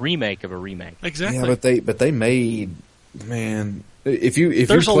 So it's a remake of a remake. Exactly. Yeah, but they made, man. If you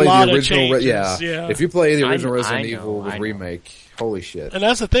There's a play lot the of original, changes, yeah. If you play the original I Resident know, Evil with I know. remake, holy shit. And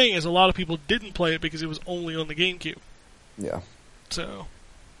that's the thing, is a lot of people didn't play it because it was only on the GameCube. Yeah, So,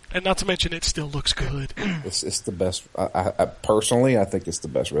 and not to mention it still looks good. it's the best. I personally, I think it's the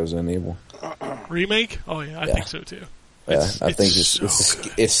best Resident Evil. Remake? Oh yeah, I Yeah. think so too. Yeah, I think so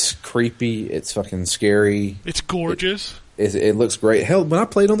it's creepy. It's fucking scary. it's gorgeous. It looks great. Hell, when I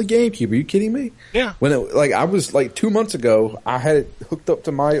played on the GameCube, are you kidding me? Yeah. When I was 2 months ago, I had it hooked up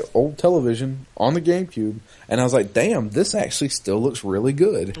to my old television on the GameCube, and I was like, "Damn, this actually still looks really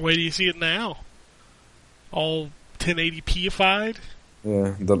good." The way do you see it now? All 1080p-ified?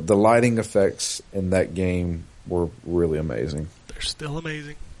 Yeah, the lighting effects in that game were really amazing. They're still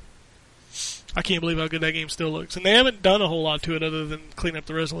amazing. I can't believe how good that game still looks. And they haven't done a whole lot to it other than clean up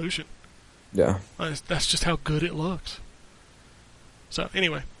the resolution. Yeah, That's just how good it looks. So,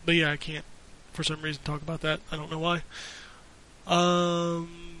 anyway. But yeah, I can't, for some reason, talk about that. I don't know why.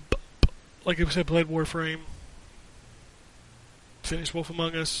 Like I said, played Warframe. Finished Wolf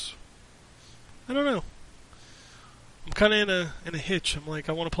Among Us. I don't know. I'm kind of in a hitch. I'm like,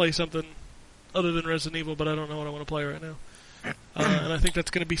 I want to play something other than Resident Evil, but I don't know what I want to play right now. And I think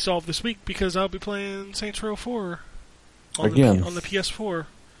that's going to be solved this week because I'll be playing Saints Row 4 Again. on the PS4,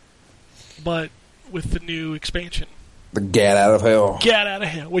 but with the new expansion. the Get Out of Hell. Get out of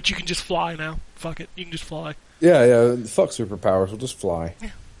hell, which you can just fly now. Fuck it, you can just fly. Yeah. Fuck superpowers. We'll just fly.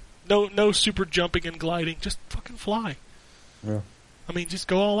 No super jumping and gliding, just fucking fly. Yeah. I mean, just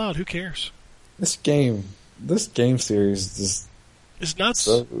go all out. Who cares? This game series is It's nuts.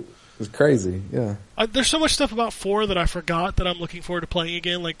 it's crazy. Yeah. There's so much stuff about 4 that I forgot that I'm looking forward to playing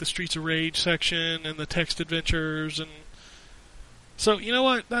again, like the Streets of Rage section and the text adventures, and so you know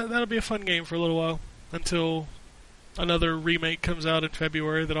what? That'll be a fun game for a little while until another remake comes out in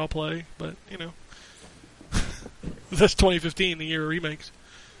February that I'll play. But you know, that's 2015, the year of remakes.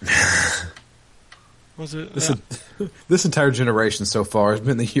 Was it? This entire generation so far has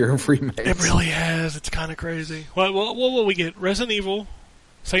been the year of remakes. It really has. It's kind of crazy. Well, what will we get? Resident Evil,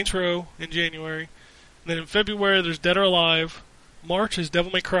 Saints Row in January. And then in February, there's Dead or Alive. March is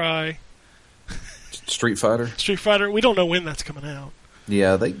Devil May Cry. Street Fighter. Street Fighter. We don't know when that's coming out.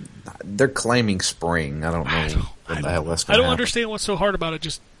 Yeah, they're claiming spring. I don't know when the hell that's I going to don't happen. understand what's so hard about it.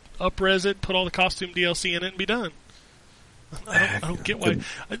 Just up-res it, put all the costume DLC in it, and be done. I don't get why.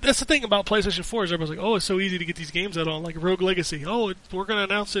 That's the thing about PlayStation 4 is everybody's like, oh, it's so easy to get these games out on, like Rogue Legacy. Oh, we're going to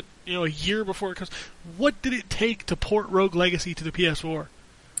announce it, a year before it comes. What did it take to port Rogue Legacy to the PS4?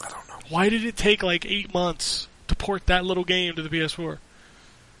 I don't know. Why did it take like 8 months to port that little game to the PS4?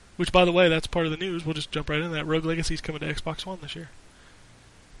 Which, by the way, that's part of the news. We'll just jump right into that. Rogue Legacy is coming to Xbox One this year.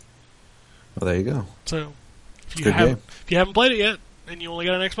 Well, there you go. So, if you Good game. haven't played it yet, and you only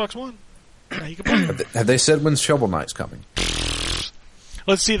got an Xbox One, now you can play it. Have they said when Shovel Knight's coming?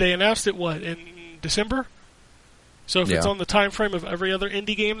 Let's see, they announced it, in December? So if it's Yeah. on the time frame of every other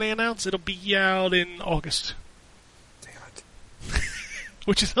indie game they announce, it'll be out in August. Damn it.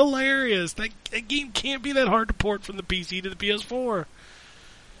 Which is hilarious. That game can't be that hard to port from the PC to the PS4.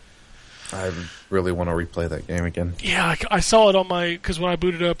 I really want to replay that game again. Yeah, I saw it on because when I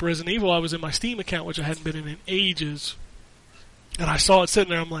booted up Resident Evil, I was in my Steam account, which I hadn't been in ages. And I saw it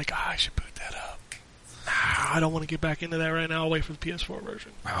sitting there, I'm like, I should boot that up. Nah, I don't want to get back into that right now. I'll wait for the PS4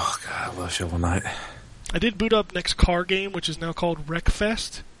 version. Oh, God, I love Shovel Knight. I did boot up next car game, which is now called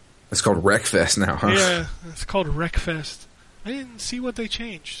Wreckfest. It's called Wreckfest now, huh? Yeah, it's called Wreckfest. I didn't see what they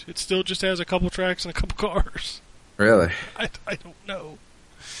changed. It still just has a couple tracks and a couple cars. Really? I don't know.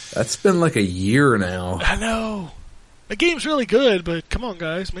 That's been like a year now. I know. The game's really good, but come on,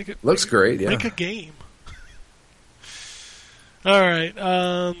 guys. Looks great, yeah. Make a game. Alright,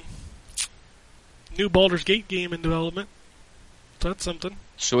 new Baldur's Gate game in development. So that's something.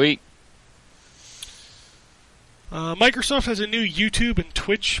 Sweet. Microsoft has a new YouTube and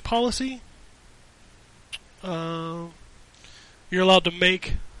Twitch policy. You're allowed to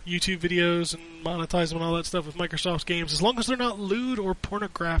make YouTube videos and monetize them and all that stuff with Microsoft's games as long as they're not lewd or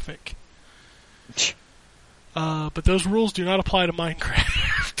pornographic. But those rules do not apply to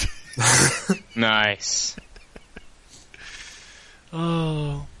Minecraft. Nice.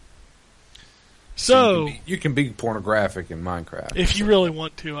 Oh. So you can be pornographic in Minecraft if you really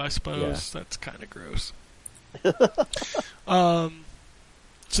want to, I suppose. That's kind of gross. So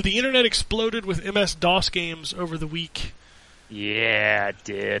the internet exploded with MS-DOS games over the week. Yeah, it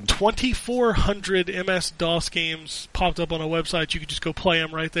did. 2,400 MS-DOS games popped up on a website. You could just go play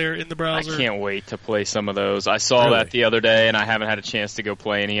them right there in the browser. I can't wait to play some of those. I saw Really? that the other day, and I haven't had a chance to go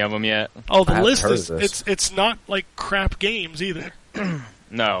play any of them yet. Oh, the I haven't list heard is of this. it's not like crap games either.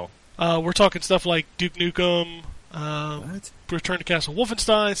 No. We're talking stuff like Duke Nukem, Return to Castle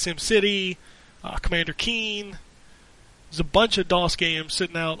Wolfenstein, SimCity, Commander Keen. There's a bunch of DOS games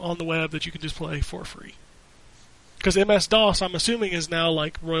sitting out on the web that you can just play for free. Because MS-DOS, I'm assuming, is now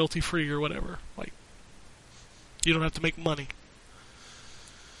like royalty-free or whatever. Like, you don't have to make money.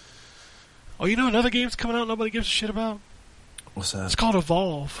 Oh, you know another game's coming out nobody gives a shit about? What's It's that? called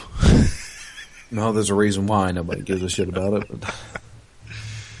Evolve. No, there's a reason why nobody gives a shit about it. But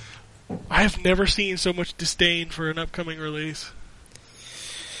I have never seen so much disdain for an upcoming release.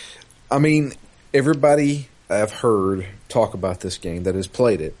 I mean, everybody I've heard talk about this game that has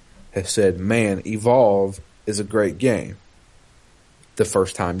played it has said, man, Evolve is a great game the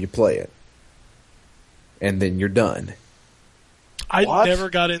first time you play it. And then you're done. I What? never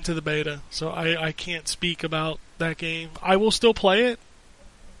got into the beta, so I can't speak about that game. I will still play it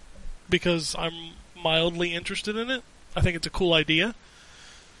because I'm mildly interested in it. I think it's a cool idea.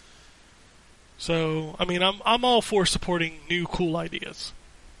 So, I mean, I'm all for supporting new cool ideas.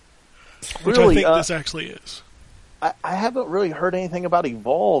 Which Really, I think this actually is. I haven't really heard anything about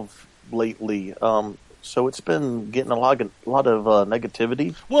Evolve lately. So it's been getting a lot of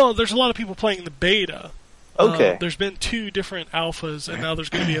negativity. Well, there's a lot of people playing the beta. Okay. There's been 2 different alphas, and now there's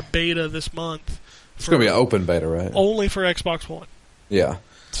going to be a beta this month. It's going to be an open beta, right? Only for Xbox One. Yeah.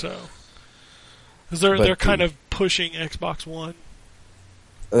 So, because they're But kind of pushing Xbox One.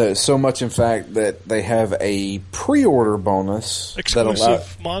 So much, in fact, that they have a pre-order bonus.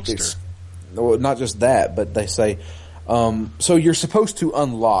 Exclusive monster. Well, not just that, but they say, so you're supposed to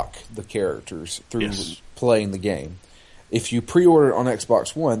unlock the characters through Yes. playing the game. If you pre-order it on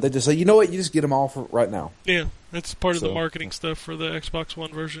Xbox One, they just say, you know what, you just get them all for right now. Yeah, that's part of the So- marketing stuff for the Xbox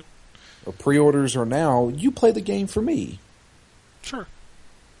One version. Well, pre-orders are now, you play the game for me. Sure.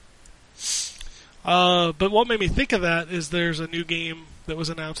 But what made me think of that is there's a new game that was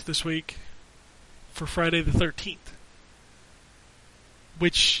announced this week for Friday the 13th,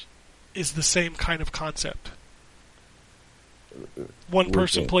 which is the same kind of concept. One Weird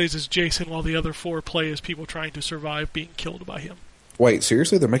person game. plays as Jason while the other 4 play as people trying to survive being killed by him. Wait,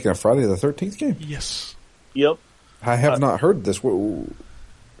 seriously? They're making a Friday the 13th game? Yes. Yep. I have not heard this.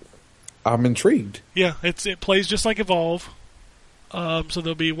 I'm intrigued. Yeah, it plays just like Evolve. So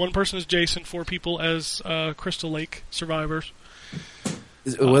there'll be 1 person as Jason, 4 people as Crystal Lake survivors.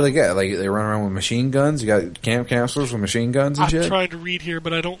 What do they got? Like, they run around with machine guns? You got camp counselors with machine guns and I'm shit? trying to read here,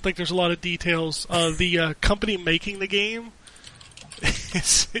 but I don't think there's a lot of details. The company making the game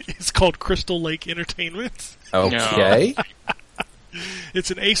is called Crystal Lake Entertainment. Okay.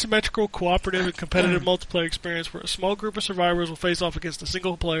 It's an asymmetrical, cooperative, and competitive multiplayer experience where a small group of survivors will face off against a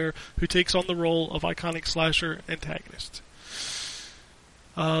single player who takes on the role of iconic slasher antagonist.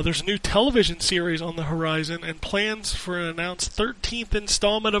 There's a new television series on the horizon and plans for an announced 13th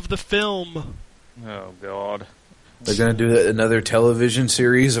installment of the film. Oh, God. They're going to do another television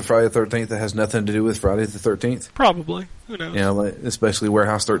series of Friday the 13th that has nothing to do with Friday the 13th? Probably. Who knows? You know, like, it's basically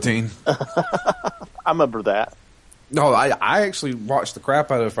Warehouse 13. I remember that. No, I actually watched the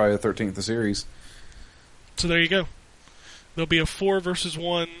crap out of Friday the 13th, the series. So there you go. There'll be a 4 versus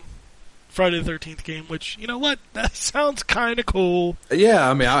 1 Friday the 13th game, which, you know what? That sounds kind of cool. Yeah,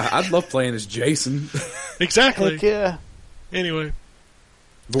 I mean, I'd love playing as Jason. Exactly. Heck yeah. Anyway,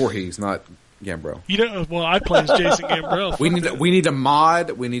 Voorhees, not Gambro. you know, well, I play as Jason Gambrell. We need a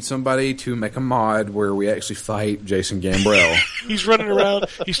mod. We need somebody to make a mod where we actually fight Jason Gambrell. He's running around.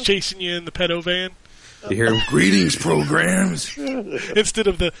 He's chasing you in the pedo van You hear him, greetings programs. instead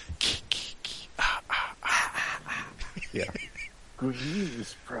of the. Yeah.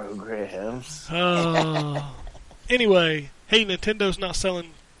 Grease programs. Oh. Anyway, hey, Nintendo's not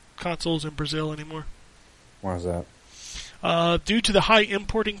selling consoles in Brazil anymore. Why is that? Due to the high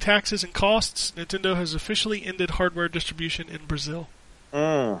importing taxes and costs, Nintendo has officially ended hardware distribution in Brazil.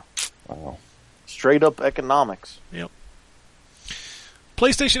 Mm. Wow. Straight up economics. Yep.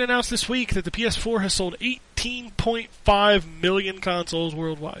 PlayStation announced this week that the PS4 has sold 18.5 million consoles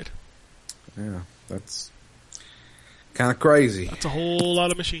worldwide. Yeah, that's kind of crazy. That's a whole lot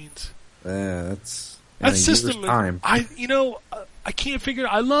of machines. Yeah, that's That in a system, year's time. I can't figure.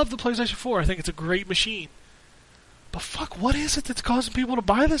 I love the PlayStation 4. I think it's a great machine. But fuck, what is it that's causing people to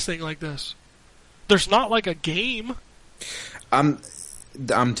buy this thing like this? There's not like a game. I'm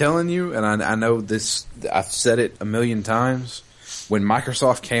telling you, and I know this. I've said it a million times. When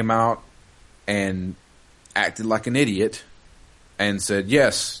Microsoft came out and acted like an idiot and said,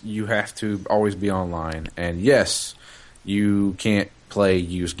 yes, you have to always be online, and yes, you can't play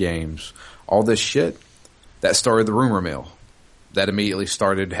used games, all this shit, that started the rumor mill. That immediately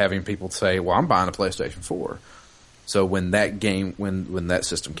started having people say, well, I'm buying a PlayStation 4. So when that game, when that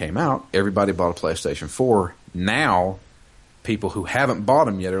system came out, everybody bought a PlayStation 4. Now, people who haven't bought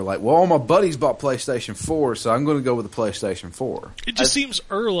them yet are like, well, all my buddies bought PlayStation 4, so I'm going to go with the PlayStation 4. It just seems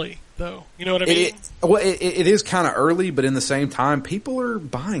early, though. You know what I mean? It is kind of early, but in the same time, people are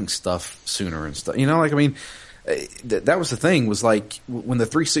buying stuff sooner and stuff. You know, like, I mean, that was the thing, was like, when the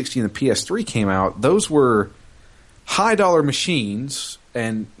 360 and the PS3 came out, those were high-dollar machines,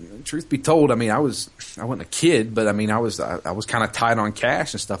 and truth be told, I mean, I wasn't a kid, but I mean, I was kind of tight on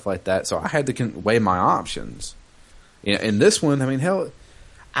cash and stuff like that, so I had to weigh my options. In this one, I mean, hell,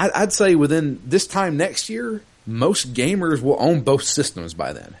 I'd say within this time next year, most gamers will own both systems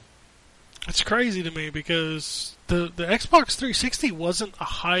by then. It's crazy to me because the Xbox 360 wasn't a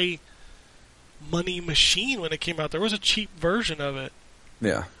high money machine when it came out. There was a cheap version of it.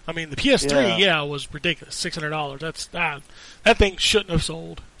 Yeah. I mean, the PS3, was ridiculous. $600. That thing shouldn't have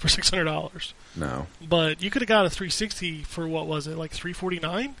sold for $600. No. But you could have got a 360 for, what was it, like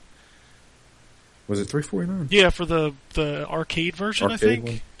 $349? Was it $349? Yeah, for the arcade version, Arcade I think.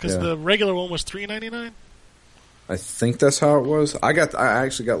 one? Because Yeah. the regular one was $399. I think that's how it was. I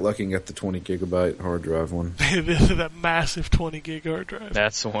actually got lucky and got the 20 gigabyte hard drive one. That massive 20 gig hard drive.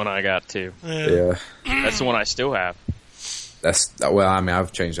 That's the one I got too. Yeah. That's the one I still have. Well, I mean,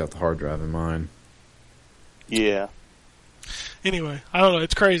 I've changed out the hard drive in mine. Yeah. Anyway, I don't know.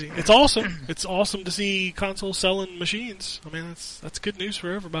 It's crazy. It's awesome. It's awesome to see consoles selling machines. I mean, that's good news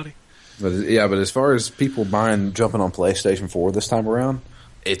for everybody. But as far as people jumping on PlayStation 4 this time around,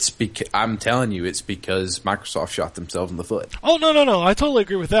 I'm telling you, it's because Microsoft shot themselves in the foot. Oh, no. I totally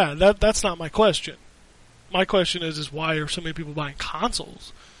agree with that. That's not my question. My question is why are so many people buying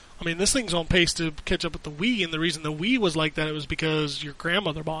consoles? I mean, this thing's on pace to catch up with the Wii, and the reason the Wii was like that, it was because your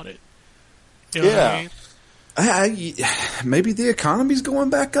grandmother bought it. You know what I mean? Maybe the economy's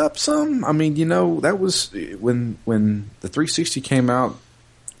going back up some. I mean, you know, that was when the 360 came out.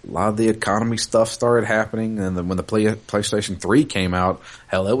 A lot of the economy stuff started happening, and then when the PlayStation 3 came out,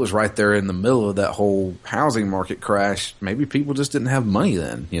 hell, it was right there in the middle of that whole housing market crash. Maybe people just didn't have money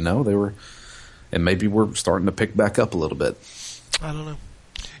then, you know. And maybe we're starting to pick back up a little bit. I don't know.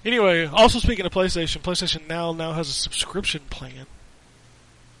 Anyway, also speaking of PlayStation now has a subscription plan.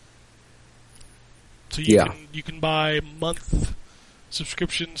 So you can buy month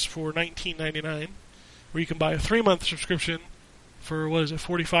subscriptions for $19.99, or you can buy a 3-month subscription for, what is it,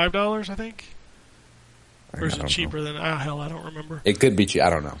 $45, I think? Or is it cheaper than... hell, I don't remember. It could be cheap. I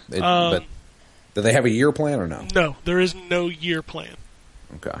don't know. But do they have a year plan or no? No, there is no year plan.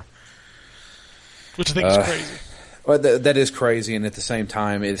 Okay. Which I think is crazy. Well, that is crazy, and at the same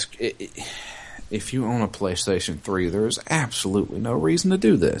time, if you own a PlayStation 3, there's absolutely no reason to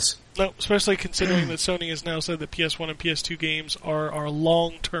do this. No, especially considering that Sony has now said that PS1 and PS2 games are our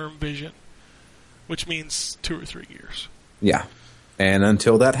long-term vision, which means 2 or 3 years. Yeah. And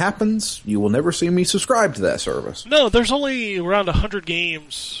until that happens, you will never see me subscribe to that service. No, there's only around 100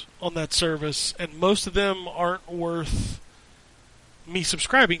 games on that service, and most of them aren't worth me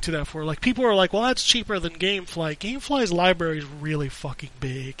subscribing to that for. Like, people are like, well, that's cheaper than GameFly. GameFly's library is really fucking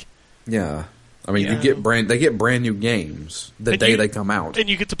big. Yeah. I mean, they get brand new games the day they come out. And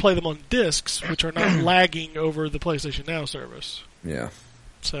you get to play them on discs, which are not lagging over the PlayStation Now service. Yeah.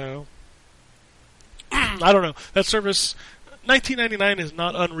 So, I don't know. That service, $19.99 is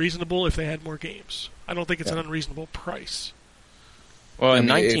not unreasonable if they had more games. I don't think it's an unreasonable price. Well,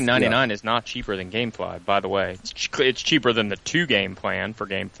 $19.99 is not cheaper than GameFly, by the way. It's cheaper than the 2-game plan for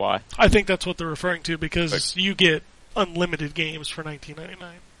GameFly. I think that's what they're referring to because you get unlimited games for $19.99.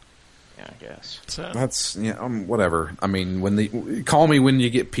 Yeah, I guess. So. That's whatever. I mean, call me when you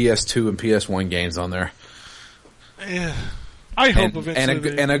get PS2 and PS1 games on there. Yeah. I hope and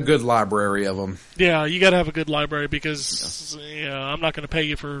eventually a good library of them. Yeah, you got to have a good library because I'm not going to pay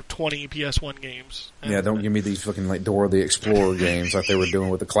you for 20 PS1 games. Yeah, don't give me these fucking like Dora the Explorer games like they were doing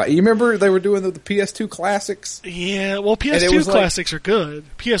with the you remember they were doing the PS2 classics? Yeah, well, PS2 classics are good.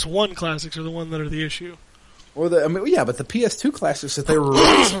 PS1 classics are the one that are the issue. Well, but the PS2 classics that they were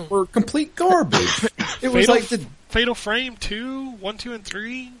releasing were complete garbage. It was like the Fatal Frame 2, 1, 2, and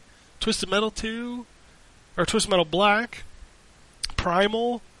 3, Twisted Metal 2, or Twisted Metal Black,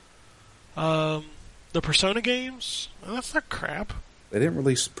 Primal, the Persona games. Well, that's not crap. They didn't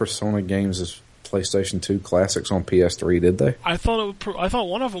release Persona games as PlayStation 2 classics on PS3, did they? I thought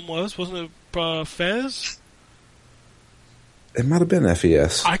one of them wasn't it Fez? It might have been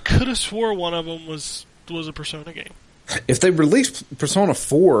FES. I could have swore one of them was a Persona game. If they released Persona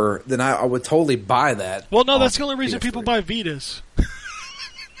 4, then I would totally buy that. Well, no, that's the only reason PS3. people buy Vitas.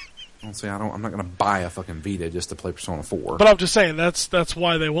 I'm not going to buy a fucking Vita just to play Persona 4. But I'm just saying that's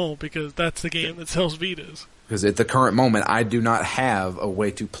why they won't, because that's the game that sells Vitas. Because at the current moment, I do not have a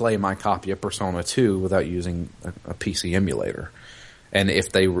way to play my copy of Persona 2 without using a PC emulator. And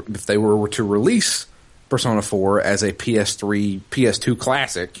if they were to release Persona 4 as a PS3, PS2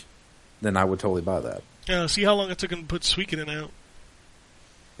 classic, then I would totally buy that. Yeah, see how long it took them to put Suikoden out.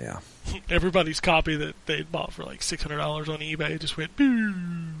 Yeah. Everybody's copy that they bought for like $600 on eBay just went boo.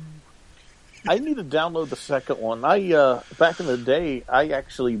 I need to download the second one. Back in the day, I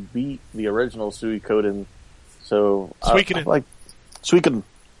actually beat the original Suikoden. So Suikoden. like Suikoden.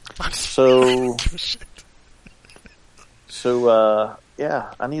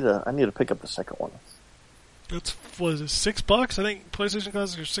 Yeah, I need to pick up the second one. That's what is it, $6? I think PlayStation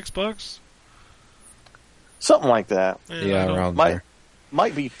classics are $6. Something like that. Yeah, around there.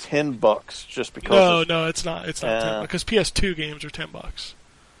 Might be $10 just because. No, it's not. It's not 10 because PS2 games are $10.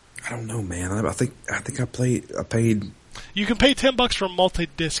 I don't know, man. I think I paid. You can pay $10 for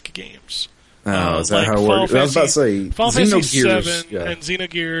multi-disc games. Oh, is that like how it works? I was about to say Final Fantasy Xenogears, 7 and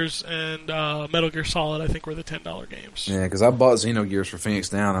Xenogears and Metal Gear Solid, I think, were the $10 games. Yeah, because I bought Xenogears for Phoenix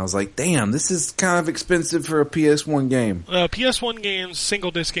Down. I was like, damn, this is kind of expensive for a PS1 game. PS1 games,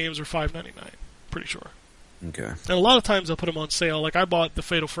 single disc games, are $5.99. Pretty sure. Okay. And a lot of times they'll put them on sale. Like I bought the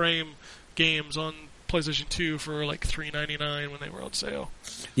Fatal Frame games on PlayStation 2 for like $3.99 when they were on sale.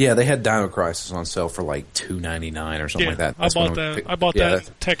 Yeah, they had Dino Crisis on sale for like $2.99 or something like that. I bought that. I bought that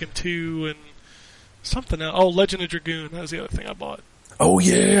in Tekken 2 and something else. Oh, Legend of Dragoon. That was the other thing I bought. Oh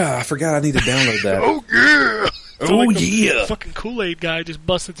yeah, I forgot I need to download that. Oh yeah. The fucking Kool-Aid guy just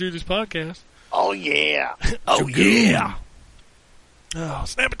busted through this podcast. Oh yeah. Oh yeah. Oh,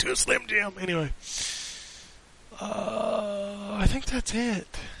 snap it to a Slim Jim. Anyway. I think that's it.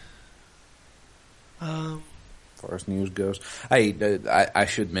 As far as news goes, hey, I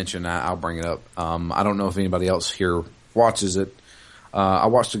should mention, I'll bring it up. I don't know if anybody else here watches it. I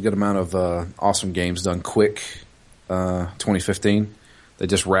watched a good amount of Awesome Games Done Quick 2015. They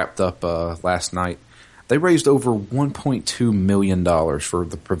just wrapped up last night. They raised over $1.2 million for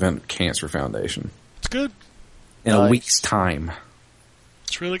the Prevent Cancer Foundation. It's good. In a week's time.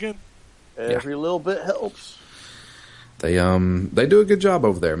 It's really good. Every little bit helps. They do a good job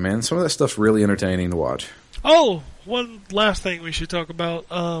over there, man. Some of that stuff's really entertaining to watch. Oh, one last thing we should talk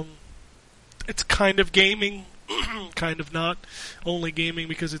about. It's kind of gaming, kind of not. Only gaming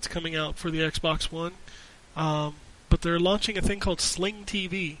because it's coming out for the Xbox One. But they're launching a thing called Sling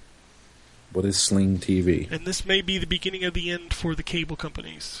TV. What is Sling TV? And this may be the beginning of the end for the cable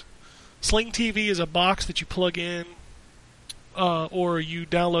companies. Sling TV is a box that you plug in, or you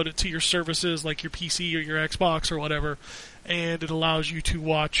download it to your services like your PC or your Xbox or whatever, and it allows you to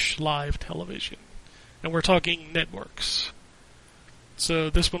watch live television. And we're talking networks. So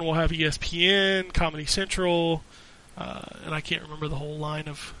this one will have ESPN, Comedy Central, and I can't remember the whole line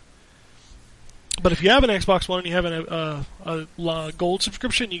of... But if you have an Xbox One and you have a gold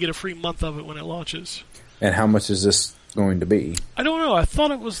subscription, you get a free month of it when it launches. And how much is this going to be? I don't know. I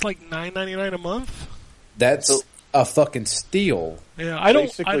thought it was like $9.99 a month. That's a fucking steal. Yeah,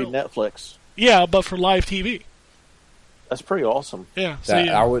 Basically Netflix. Yeah, but for live TV. That's pretty awesome. Yeah, so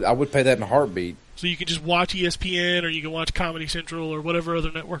I would pay that in a heartbeat. So you can just watch ESPN or you can watch Comedy Central or whatever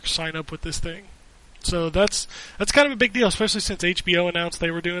other network sign up with this thing. So that's kind of a big deal, especially since HBO announced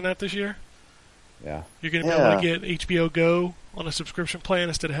they were doing that this year. Yeah. You're going to be able to get HBO Go on a subscription plan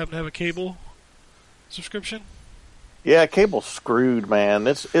instead of having to have a cable subscription. Yeah, cable's screwed, man.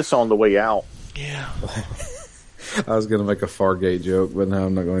 It's on the way out. Yeah. I was going to make a Fargate joke, but no,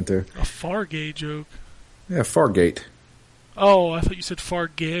 I'm not going to. A Fargate joke? Yeah, Fargate. Oh, I thought you said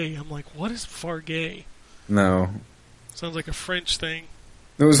Fargay. I'm like, what is Fargay? No. Sounds like a French thing.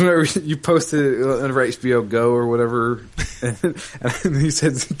 It was whenever you posted it under HBO Go or whatever, and he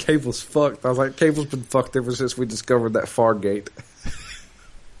said Cable's fucked. I was like, Cable's been fucked ever since we discovered that Fargate.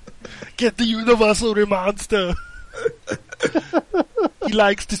 Get the Universal Monster. He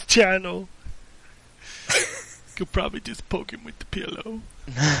likes this channel. Could probably just poke him with the pillow.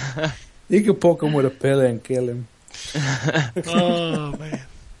 You could poke him with a pillow and kill him. Oh man.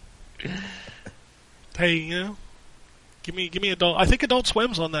 Hey, you know, give me Adult. I think Adult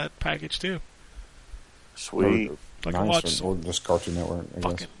Swim's on that package too. Sweet. I can watch Or some just Cartoon Network, I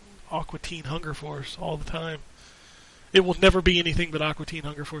fucking guess. Aqua Teen Hunger Force all the time. It will never be anything but Aqua Teen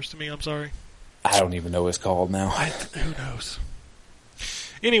Hunger Force to me. I'm sorry. I don't even know what it's called now. Who knows?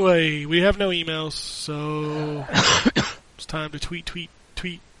 Anyway, we have no emails, so it's time to tweet.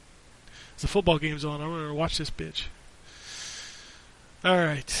 The football game's on. I'm going to watch this bitch.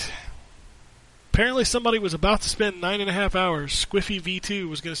 Alright. Apparently somebody was about to spend 9.5 hours. Squiffy V2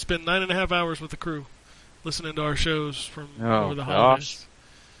 was going to spend 9.5 hours with the crew listening to our shows from over the holidays.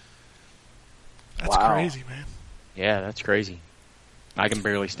 That's Wow. crazy, man. Yeah, that's crazy. I can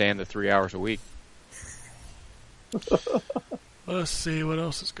barely stand the 3 hours a week. Let's see what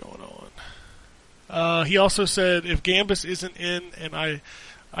else is going on. He also said, if Gambus isn't in and I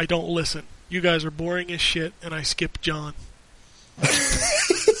don't listen, you guys are boring as shit, and I skip John.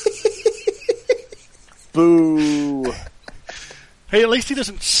 Boo. Hey, at least he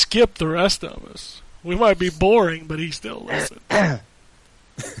doesn't skip the rest of us. We might be boring, but he still listens.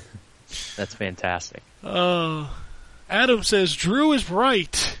 That's fantastic. Adam says, Drew is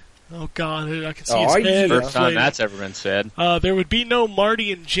right. Oh, God, I can see his Oh, head. First time inflating. that's ever been said. There would be no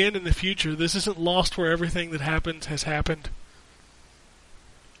Marty and Jen in the future. This isn't Lost where everything that happens has happened.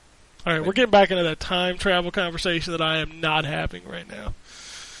 All right, we're getting back into that time travel conversation that I am not having right now.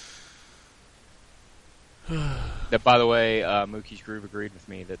 That, by the way, Mookie's Groove agreed with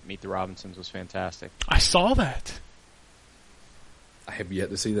me that Meet the Robinsons was fantastic. I saw that. I have yet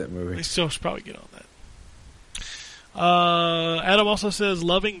to see that movie. I still should probably get on that. Adam also says,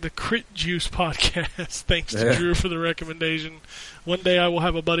 loving the Crit Juice podcast. Thanks to Yeah. Drew for the recommendation. One day I will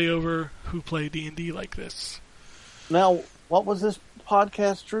have a buddy over who play D&D like this. Now, what was this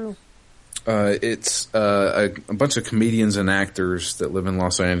podcast, Drew? It's a bunch of comedians and actors that live in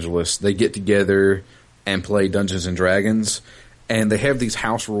Los Angeles. They get together and play Dungeons and Dragons, and they have these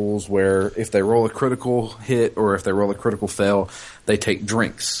house rules where if they roll a critical hit or if they roll a critical fail, they take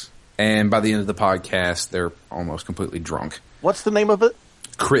drinks. And by the end of the podcast, they're almost completely drunk. What's the name of it?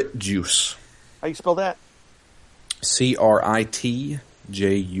 Crit Juice. How you spell that? CRITJUICE.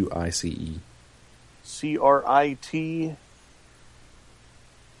 CRIT.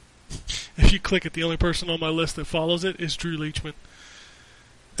 If you click it, the only person on my list that follows it is Drew Leachman.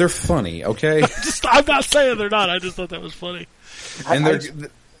 They're funny, okay? I'm not saying they're not. I just thought that was funny. And they're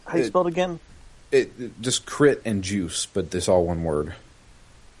How you spell it again? it just crit and juice, but it's all one word.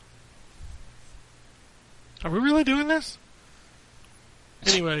 Are we really doing this?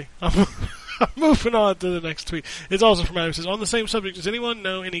 Anyway, I'm moving on to the next tweet. It's also from Adam. It says, on the same subject, does anyone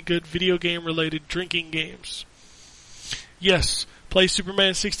know any good video game-related drinking games? Yes. Play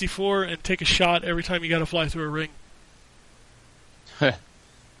Superman 64 and take a shot every time you gotta fly through a ring.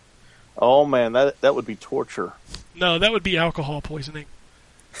 Oh man, that would be torture. No, that would be alcohol poisoning.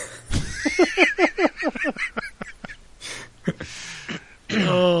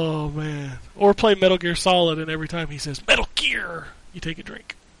 Oh, man. Or play Metal Gear Solid, and every time he says, Metal Gear, you take a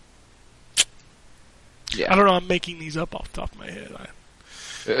drink. Yeah. I don't know, I'm making these up off the top of my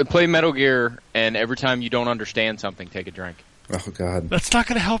head. Play Metal Gear, and every time you don't understand something, take a drink. Oh, God. That's not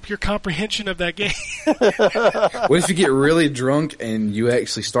going to help your comprehension of that game. What if you get really drunk and you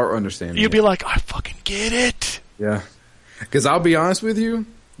actually start understanding You'd it? be like, I fucking get it. Yeah. Because I'll be honest with you,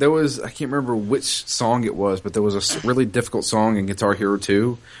 I can't remember which song it was, but there was a really difficult song in Guitar Hero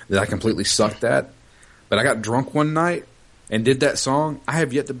 2 that I completely sucked at. But I got drunk one night and did that song. I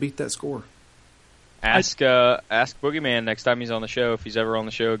have yet to beat that score. Ask Boogeyman next time he's on the show, if he's ever on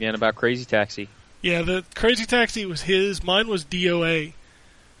the show again, about Crazy Taxi. Yeah, the Crazy Taxi was his. Mine was DOA.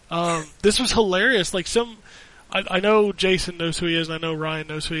 This was hilarious. Like I know Jason knows who he is, and I know Ryan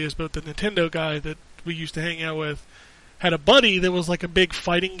knows who he is, but the Nintendo guy that we used to hang out with had a buddy that was like a big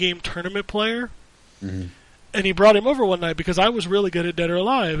fighting game tournament player. Mm-hmm. And he brought him over one night because I was really good at Dead or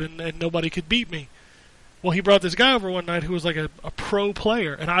Alive, and nobody could beat me. Well, he brought this guy over one night who was like a pro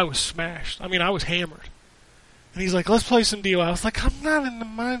player, and I was smashed. I mean, I was hammered. And he's like, let's play some DO. I was like, I'm not in the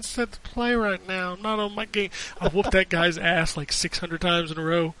mindset to play right now. I'm not on my game. I whooped that guy's ass like 600 times in a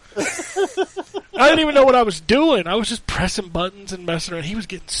row. I didn't even know what I was doing. I was just pressing buttons and messing around. He was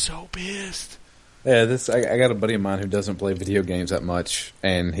getting so pissed. Yeah, I got a buddy of mine who doesn't play video games that much,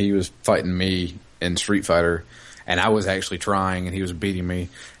 and he was fighting me in Street Fighter, and I was actually trying, and he was beating me.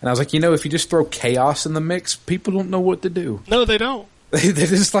 And I was like, if you just throw chaos in the mix, people don't know what to do. No, they don't. They're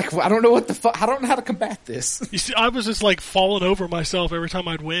just like, I don't know what the fuck. I don't know how to combat this. You see, I was just like falling over myself every time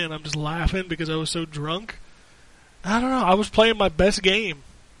I'd win. I'm just laughing because I was so drunk. I don't know. I was playing my best game.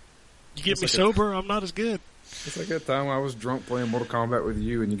 You get me sober, I'm not as good. It's like that time I was drunk playing Mortal Kombat with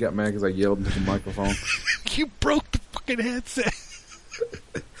you, and you got mad because I yelled into the microphone. You broke the fucking headset.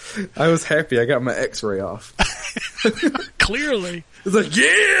 I was happy. I got my X-ray off. Clearly. It's like,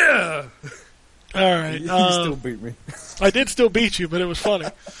 yeah! All right. You still beat me. I did still beat you, but it was funny.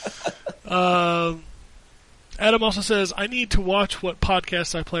 Adam also says, I need to watch what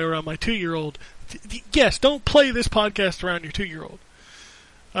podcasts I play around my 2-year-old. Yes, don't play this podcast around your 2-year-old.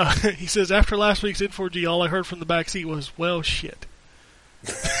 He says, after last week's N4G, all I heard from the back seat was, well, shit.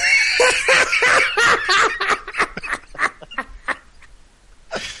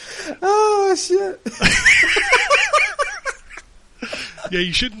 Oh, shit. Yeah,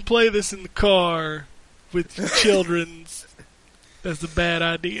 you shouldn't play this in the car with your children. That's a bad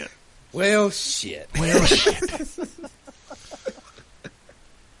idea. Well, shit. Well, shit.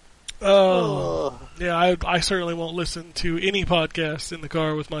 Oh, yeah, I certainly won't listen to any podcast in the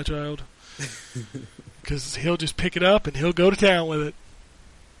car with my child. Because he'll just pick it up and he'll go to town with it.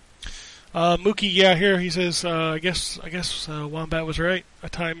 Mookie, yeah, here he says, I guess Wombat was right. A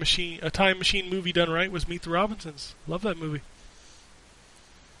time machine movie done right was Meet the Robinsons. Love that movie.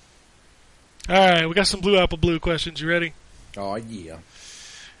 All right, we got some Blue Apple Blue questions. You ready? Oh, yeah.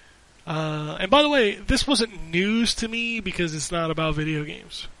 And by the way, this wasn't news to me because it's not about video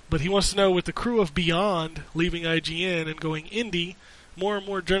games. But he wants to know, with the crew of Beyond leaving IGN and going indie, more and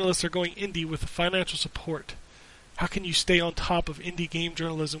more journalists are going indie with financial support. How can you stay on top of indie game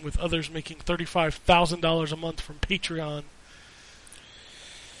journalism with others making $35,000 a month from Patreon?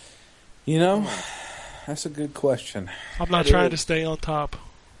 That's a good question. I'm not trying to stay on top.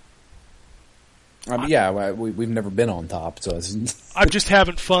 We've never been on top, so it's... I'm just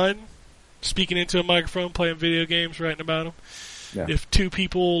having fun, speaking into a microphone, playing video games, writing about them. Yeah. If 2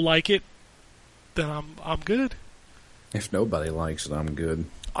 people like it, then I'm good. If nobody likes it, I'm good.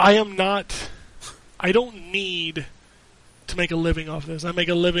 I don't need to make a living off this. I make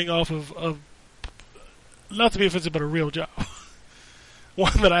a living off of not to be offensive, but a real job.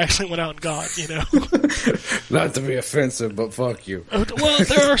 One that I actually went out and got, Not to be offensive, but fuck you. Well,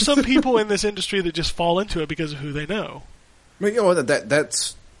 there are some people in this industry that just fall into it because of who they know. I mean,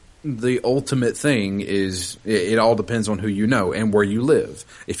 that's the ultimate thing is it all depends on who you know and where you live.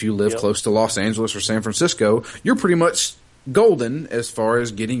 If you live close to Los Angeles or San Francisco, you're pretty much golden as far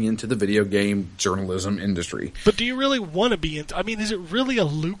as getting into the video game journalism industry. But do you really want to be into... I mean, is it really a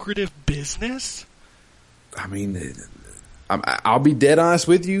lucrative business? I mean, I'll be dead honest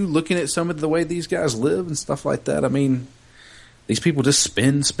with you, looking at some of the way these guys live and stuff like that. I mean, these people just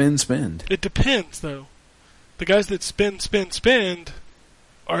spend. It depends, though. The guys that spend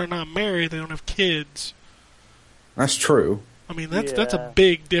are not married. They don't have kids. That's true. I mean, that's a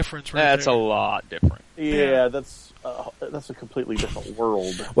big difference right That's there. a lot different. Yeah, that's a completely different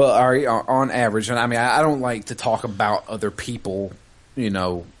world. Well, Ari, on average, and I mean, I don't like to talk about other people,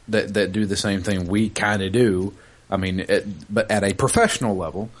 that do the same thing we kind of do. I mean, but at a professional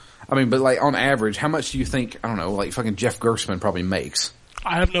level. I mean, but like on average, how much do you think, I don't know, like fucking Jeff Gerstmann probably makes?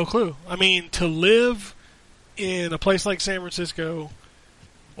 I have no clue. I mean, to live in a place like San Francisco,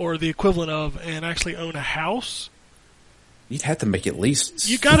 or the equivalent of, and actually own a house, you'd have to make at least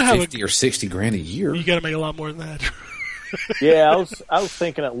you gotta have 50 or 60 grand a year. You got to make a lot more than that. Yeah, I was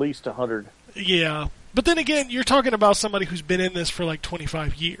thinking at least 100. Yeah. But then again, you're talking about somebody who's been in this for like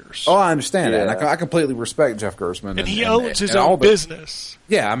 25 years. Oh, I understand that. And I completely respect Jeff Gerstmann. And he owns his own business.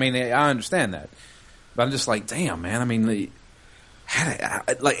 Yeah, I mean, I understand that. But I'm just like, damn, man. I mean,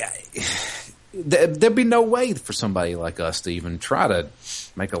 there'd be no way for somebody like us to even try to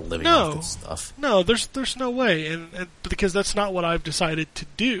make a living off this stuff. No, there's no way. And because that's not what I've decided to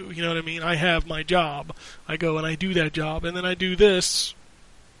do. You know what I mean? I have my job. I go and I do that job. And then I do this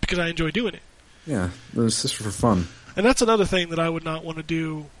because I enjoy doing it. Yeah, it's just for fun. And that's another thing that I would not want to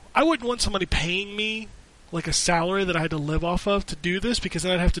do. I wouldn't want somebody paying me like a salary that I had to live off of to do this, because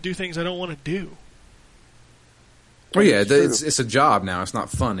then I'd have to do things I don't want to do. Oh yeah, it's a job now. It's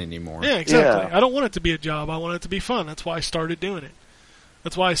not fun anymore. Yeah, exactly. Yeah. I don't want it to be a job. I want it to be fun. That's why I started doing it.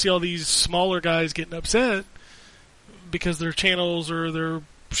 That's why I see all these smaller guys getting upset because their channels or their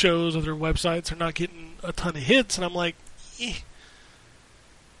shows or their websites are not getting a ton of hits, and I'm like,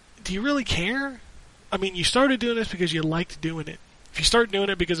 do you really care? I mean, you started doing this because you liked doing it. If you start doing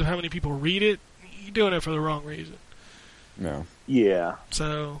it because of how many people read it, you're doing it for the wrong reason. No. Yeah.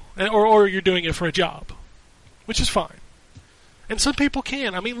 So, or you're doing it for a job, which is fine. And some people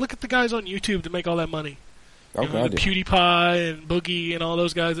can. I mean, look at the guys on YouTube that make all that money. Oh, You know, God, the yeah. PewDiePie and Boogie and all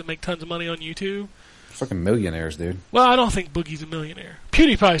those guys that make tons of money on YouTube. Fucking millionaires, dude. Well, I don't think Boogie's a millionaire.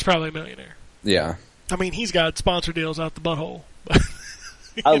 PewDiePie's probably a millionaire. Yeah. I mean, he's got sponsor deals out the butthole.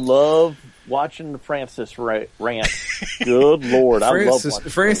 I love watching the Francis rant. Good Lord. I love watching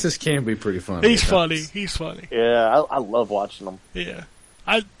Francis can be pretty funny. He's funny. He's funny. Yeah, I love watching them. Yeah.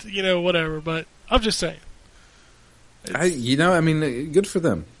 Whatever, but I'm just saying. Good for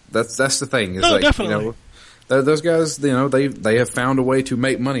them. That's the thing. Is No, like, definitely. Those guys, they have found a way to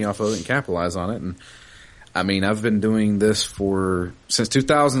make money off of it and capitalize on it. And I mean, I've been doing this since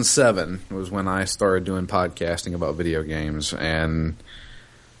 2007 was when I started doing podcasting about video games, and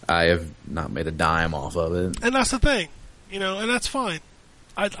I have not made a dime off of it. And that's the thing, and that's fine.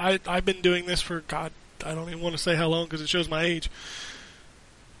 I've been doing this for, God, I don't even want to say how long because it shows my age.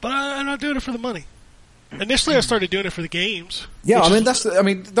 But I'm not doing it for the money. Initially, I started doing it for the games. Yeah, which I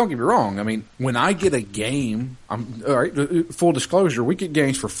mean, is- don't get me wrong. I mean, when I get a game, all right, full disclosure, we get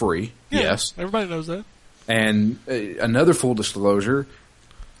games for free. Yeah, Yes. everybody knows that. And another full disclosure,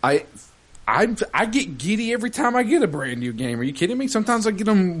 I get giddy every time I get a brand new game. Are you kidding me? Sometimes I get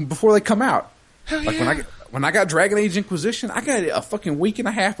them before they come out. Hell Like yeah. when I got Dragon Age Inquisition, I got it a fucking week and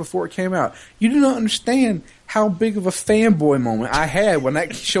a half before it came out. You do not understand how big of a fanboy moment I had when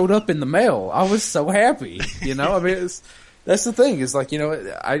that showed up in the mail. I was so happy. I mean, that's the thing. Is like,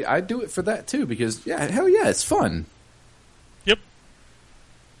 I do it for that too because hell yeah, it's fun. Yep.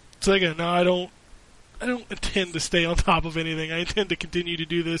 So again, no, I don't intend to stay on top of anything. I intend to continue to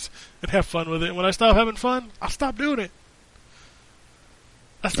do this and have fun with it. And when I stop having fun, I'll stop doing it.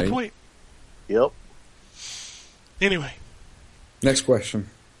 That's the Right. point. Yep. Anyway, Next question.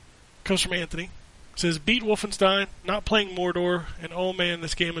 comes from Anthony. Says, beat Wolfenstein, not playing Mordor, and oh man,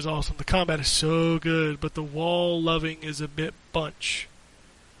 this game is awesome. The combat is so good, but the wall loving is a bit bunch.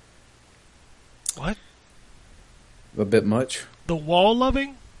 What? A bit much. The wall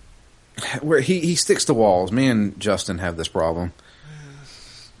loving? Where he sticks to walls. Me and Justin have this problem.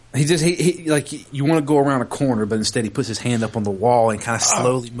 He like you want to go around a corner, but instead he puts his hand up on the wall and kind of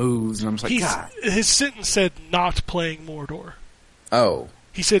slowly moves, and I'm just like, God. His sentence said, not playing Mordor. Oh,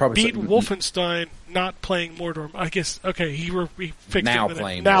 He said, Probably beat said- Wolfenstein, not playing Mordor. I guess, okay, he fixed Now it.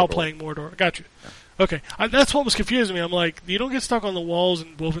 playing Now Mordor. playing Mordor. Got you. Okay, that's what was confusing me. I'm like, you don't get stuck on the walls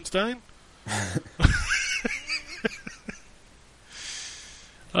in Wolfenstein?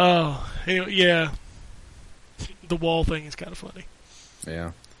 Oh, anyway, yeah. The wall thing is kind of funny.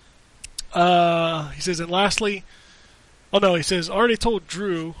 yeah. He says, and lastly, he says, already told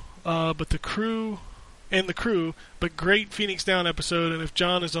Drew, but the crew, but great Phoenix Down episode, and if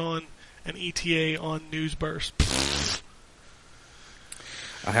John is on an ETA on Newsburst.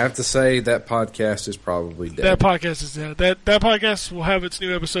 I have to say that podcast is probably dead. That podcast is dead. That podcast will have its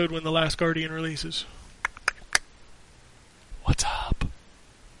new episode when The Last Guardian releases. What's up?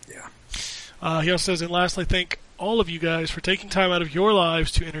 Yeah. He also says, and lastly, thank all of you guys for taking time out of your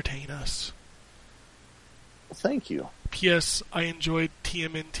lives to entertain us. Thank you. P.S. I enjoyed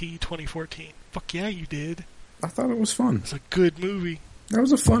TMNT 2014. Fuck yeah, you did. I thought it was fun. It's a good movie. That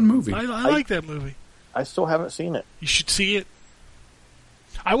was a fun movie. I like that movie. I still haven't seen it. You should see it.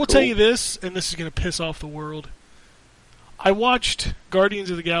 I will Cool. tell you this, and this is going to piss off the world. I watched Guardians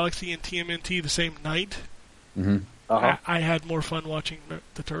of the Galaxy and TMNT the same night. Mm-hmm. Uh-huh. I had more fun watching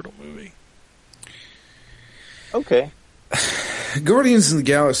the Turtle movie. Okay. Guardians of the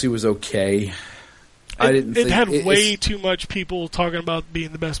Galaxy was okay. I didn't. It think, had it's- way too much people talking about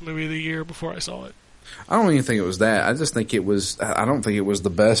being the best movie of the year before I saw it. I don't even think it was that. I just think it was. I don't think it was the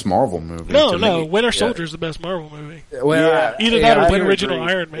best Marvel movie. No, to no, me. Winter Soldier is the best Marvel movie. Well, Either that or I the would original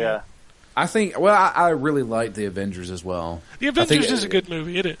agree. Iron Man. Yeah. I think. Well, I really liked the Avengers as well. The I think- Avengers is a good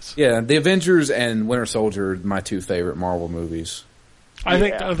movie. It is. Yeah, the Avengers and Winter Soldier are my two favorite Marvel movies. I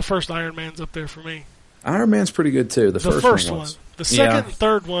think Yeah. the first Iron Man's up there for me. Iron Man's pretty good too. The first one was. The second Yeah. and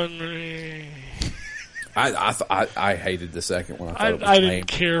third one, I hated the second one. I thought it was I lame. didn't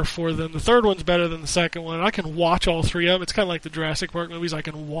care for them. The third one's better than the second one. I can watch all three of them. It's kind of like the Jurassic Park movies. I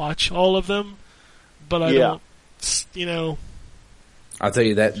can watch all of them, but I Yeah. don't, I'll tell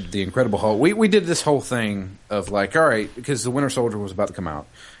you that the Incredible Hulk. We did this whole thing of like, all right, because the Winter Soldier was about to come out,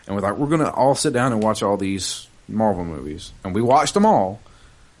 and we're like, we're gonna all sit down and watch all these Marvel movies, and we watched them all.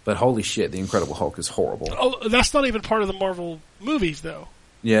 But holy shit, the Incredible Hulk is horrible. Oh, that's not even part of the Marvel movies, though.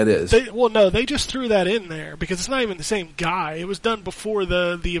 Yeah, it is. They just threw that in there because it's not even the same guy. It was done before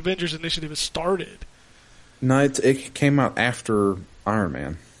the Avengers Initiative has started. No, it came out after Iron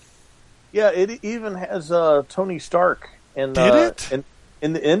Man. Yeah, it even has Tony Stark in Did it?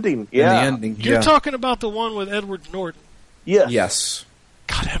 in the ending. Yeah, In the ending, You're yeah. talking about the one with Edward Norton. yes.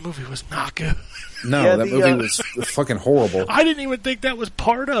 God, that movie was not good. No, Yeah, that the, movie was fucking horrible. I didn't even think that was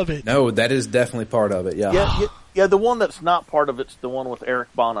part of it. No, that is definitely part of it. Yeah. Yeah. The one that's not part of it's the one with Eric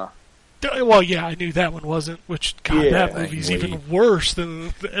Bana. Well, yeah, I knew that one wasn't. Which, God, Yeah. that movie's even worse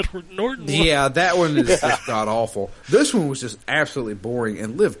than the Edward Norton one. Yeah, that one is just god awful. This one was just absolutely boring,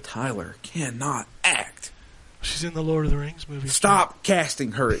 and Liv Tyler cannot act. She's in the Lord of the Rings movie. Stop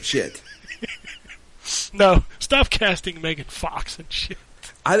casting her at shit. No, stop casting Megan Fox and shit.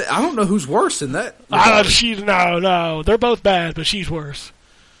 I don't know who's worse than that. No, they're both bad, but she's worse.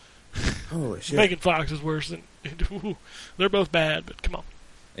 Holy shit. Megan Fox is worse than. They're both bad, but come on.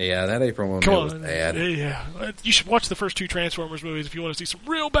 Yeah, that April one Come was on. bad. Yeah. You should watch the first two Transformers movies if you want to see some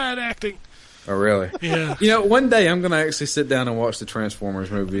real bad acting. Oh, really? Yeah. You know, one day I'm going to actually sit down and watch the Transformers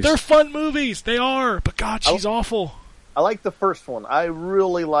movies. They're fun movies. They are. But God, she's awful. I like the first one. I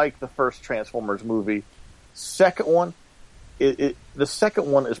really like the first Transformers movie. Second one, the second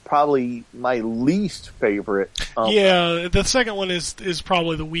one is probably my least favorite. Yeah, the second one is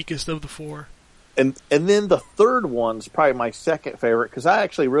probably the weakest of the four. And then the third one's probably my second favorite because I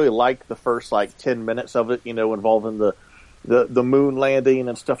actually really liked the first 10 minutes of it. You know, involving the moon landing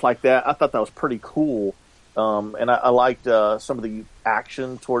and stuff like that. I thought that was pretty cool. And I liked some of the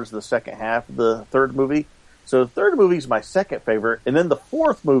action towards the second half of the third movie. So the third movie is my second favorite. And then the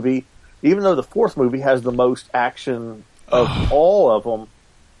fourth movie, even though the fourth movie has the most action of all of them,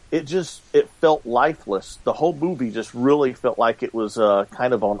 it felt lifeless. The whole movie just really felt like it was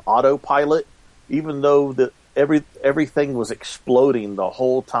kind of on autopilot, even though everything was exploding the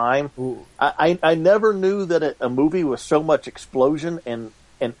whole time. I never knew that a movie with so much explosion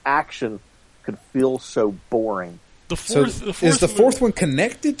and action could feel so boring. Is the fourth one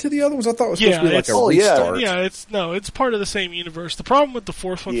connected to the other ones? I thought it was supposed to be like a restart. Yeah, it's part of the same universe. The problem with the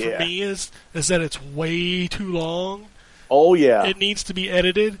fourth one for me is that it's way too long. Oh, yeah. It needs to be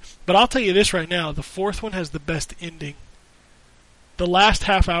edited. But I'll tell you this right now, the fourth one has the best ending. The last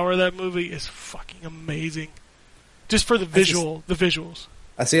half hour of that movie is fucking amazing. Just for the visuals.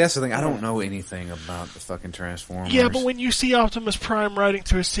 I see, that's the thing. I don't know anything about the fucking Transformers. Yeah, but when you see Optimus Prime riding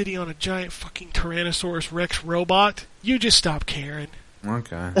through a city on a giant fucking Tyrannosaurus Rex robot, you just stop caring.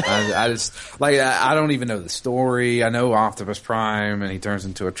 Okay. I just, I don't even know the story. I know Optimus Prime, and he turns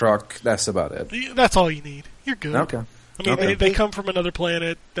into a truck. That's about it. That's all you need. You're good. Okay. I mean, they come from another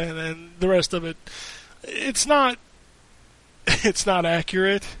planet, and then the rest of it, it's not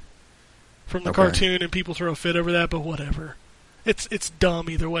accurate from the cartoon, and people throw a fit over that, but whatever. It's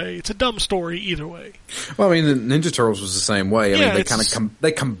dumb either way. It's a dumb story either way. Well, I mean, the Ninja Turtles was the same way. I mean, they kind of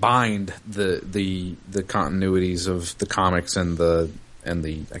they combined the continuities of the comics and the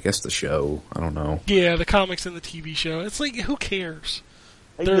I guess the show. I don't know. Yeah, the comics and the TV show. It's like, who cares?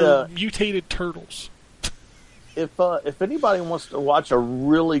 They're mutated turtles. If anybody wants to watch a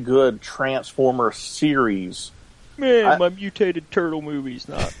really good Transformer series, man, my mutated turtle movie's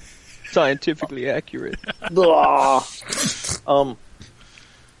not scientifically accurate.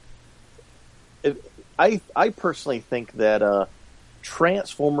 I personally think that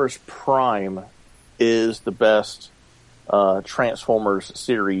Transformers Prime is the best Transformers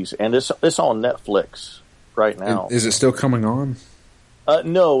series, and it's on Netflix right now. Is it still coming on?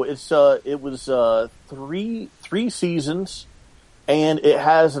 No, it was 3 seasons, and it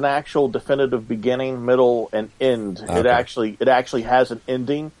has an actual definitive beginning, middle, and end. Okay. It actually has an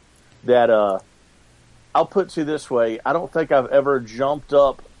ending that I'll put to you this way: I don't think I've ever jumped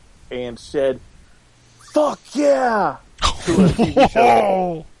up and said "fuck yeah" to a TV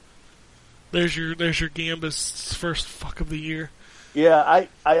show. There's your Gambus first fuck of the year. Yeah,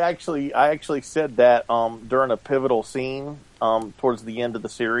 I actually said that during a pivotal scene towards the end of the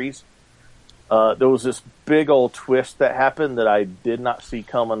series. There was this big old twist that happened that I did not see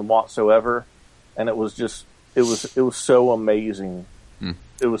coming whatsoever, and it was so amazing.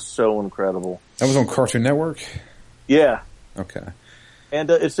 It was so incredible. That was on Cartoon Network? Yeah. Okay. And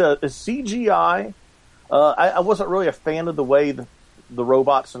it's a CGI. I wasn't really a fan of the way the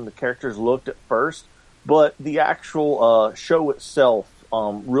robots and the characters looked at first, but the actual show itself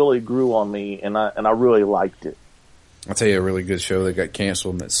really grew on me, and I really liked it. I'll tell you a really good show that got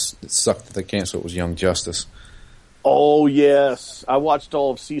canceled, and it sucked that they canceled. It was Young Justice. Oh, yes. I watched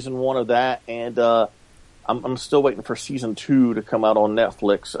all of season 1 of that, and I'm still waiting for season 2 to come out on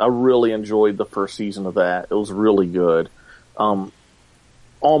Netflix. I really enjoyed the first season of that. It was really good.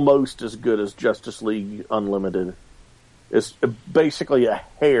 Almost as good as Justice League Unlimited. It's basically a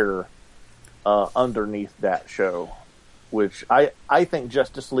hair underneath that show. which I think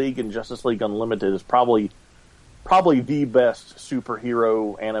Justice League and Justice League Unlimited is probably the best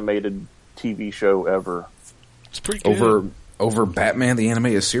superhero animated TV show ever. It's pretty good. Over Batman the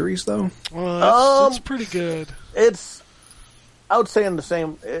Animated Series, though? Well, that's pretty good. I would say in the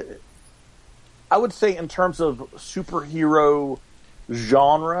same... I would say in terms of superhero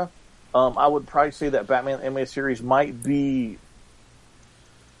genre, I would probably say that Batman the Animated Series might be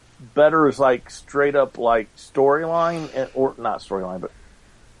better as like straight up like storyline, or not storyline, but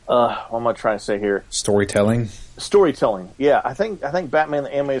what am I trying to say here? Storytelling. Yeah, I think Batman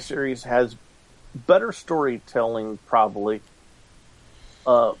the Animated Series has better storytelling probably,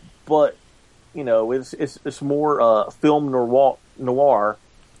 but you know it's more film noir,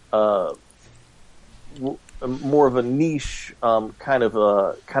 more of a niche kind of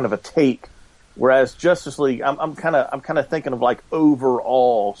a take. Whereas Justice League, I'm kind of thinking of like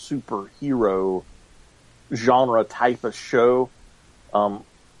overall superhero genre type of show,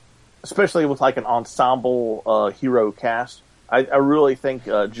 especially with like an ensemble hero cast. I really think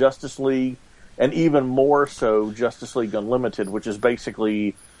Justice League, and even more so Justice League Unlimited, which is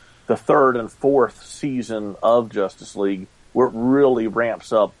basically the third and fourth season of Justice League, where it really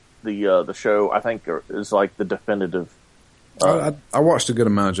ramps up the show. I think is like the definitive. I watched a good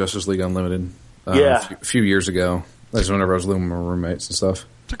amount of Justice League Unlimited. A few years ago. That's whenever I was living with my roommates and stuff.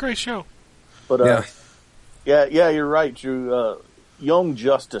 It's a great show. But yeah, you're right, Drew. Young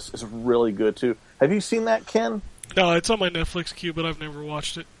Justice is really good too. Have you seen that, Ken? No, it's on my Netflix queue, but I've never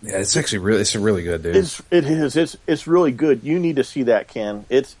watched it. Yeah, it's actually it's really good, dude. It's really good. You need to see that, Ken.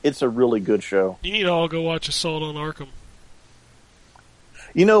 It's a really good show. You need to all go watch Assault on Arkham.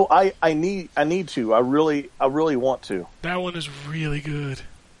 You know, I need to. I really want to. That one is really good.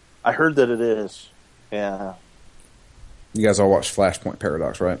 I heard that it is. Yeah. You guys all watched Flashpoint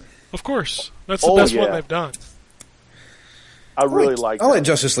Paradox, right? Of course. That's the best one they've done. I really like I like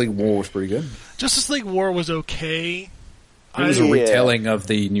Justice League War was pretty good. Justice League War was okay. It was a retelling of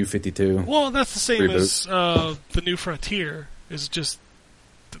the New 52. Well, that's the same reboot. As the New Frontier. Is just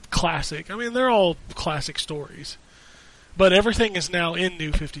classic. I mean, they're all classic stories. But everything is now in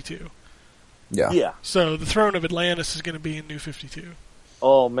New 52. Yeah. So the Throne of Atlantis is going to be in New 52.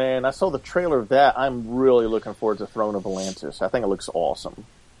 Oh, man, I saw the trailer of that. I'm really looking forward to Throne of Atlantis. I think it looks awesome.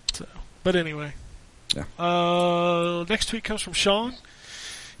 So, but anyway. Yeah. Next tweet comes from Sean. He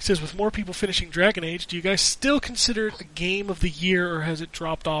says, with more people finishing Dragon Age, do you guys still consider it a game of the year, or has it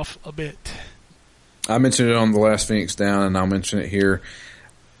dropped off a bit? I mentioned it on The Last Phoenix Down, and I'll mention it here.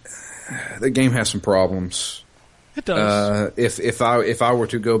 The game has some problems. It does. If I were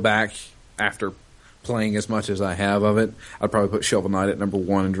to go back after playing as much as I have of it, I'd probably put Shovel Knight at number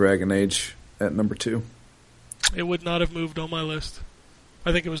 1 and Dragon Age at number 2. It would not have moved on my list.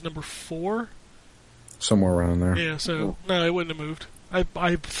 I think it was number 4. Somewhere around there. Yeah, so no, it wouldn't have moved.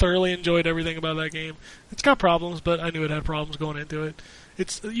 I thoroughly enjoyed everything about that game. It's got problems, but I knew it had problems going into it.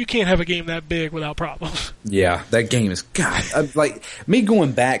 You can't have a game that big without problems. Yeah, that game is like me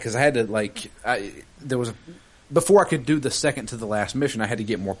going back because I had to before I could do the second to the last mission, I had to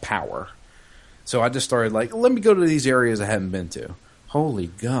get more power. So I just started let me go to these areas I haven't been to. Holy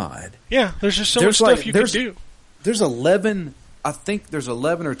God. Yeah, there's just so much stuff you can do. There's 11, I think there's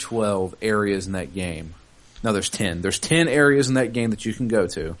 11 or 12 areas in that game. No, there's 10. There's 10 areas in that game that you can go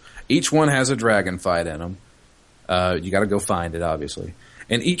to. Each one has a dragon fight in them. You gotta go find it, obviously.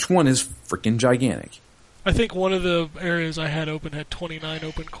 And each one is freaking gigantic. I think one of the areas I had open had 29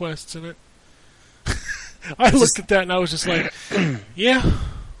 open quests in it. I looked at that and I was just like, yeah,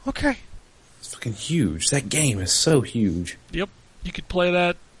 okay. It's fucking huge. That game is so huge. Yep. You could play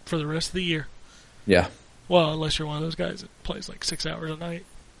that for the rest of the year. Yeah. Well, unless you're one of those guys that plays like 6 hours a night.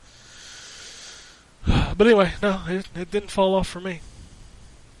 But anyway, no, it didn't fall off for me.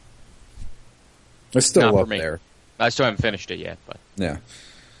 It's still Not for up me. there. I still haven't finished it yet, but Yeah.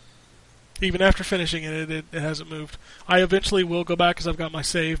 Even after finishing it hasn't moved. I eventually will go back because I've got my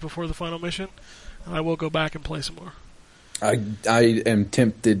save before the final mission. And I will go back and play some more. I am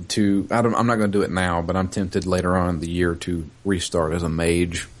tempted to. I'm not going to do it now, but I'm tempted later on in the year to restart as a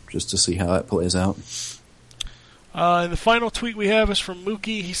mage just to see how that plays out. And the final tweet we have is from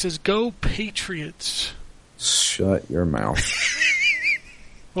Mookie. He says, "Go Patriots." Shut your mouth.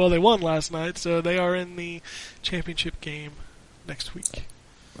 Well, they won last night, so they are in the championship game next week.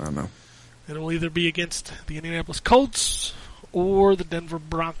 I don't know. It'll either be against the Indianapolis Colts or the Denver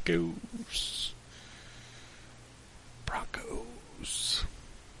Broncos.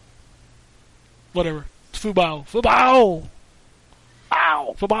 Whatever. It's football. Football!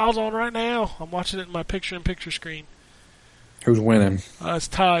 Ow! Football's on right now. I'm watching it in my picture-in-picture screen. Who's winning? It's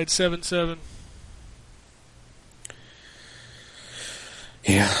tied 7-7.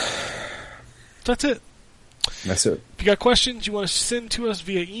 Yeah, That's it. that's it. If you got questions you want to send to us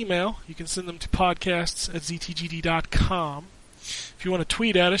via email, you can send them to podcasts@ztgd.com. If you want to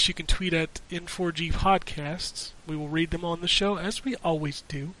tweet at us, you can tweet at N4G Podcasts. We will read them on the show, as we always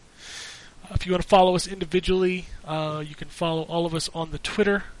do. If you want to follow us individually, you can follow all of us on the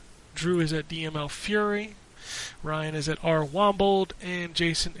Twitter. Drew is at DML Fury, Ryan is at R Wombold, and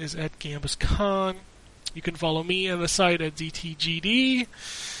Jason is at Gambus Khan. You can follow me on the site at ZTGD,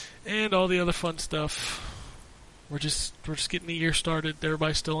 and all the other fun stuff. We're just getting the year started.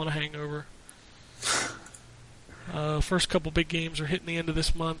 Everybody's still on a hangover. First couple big games are hitting the end of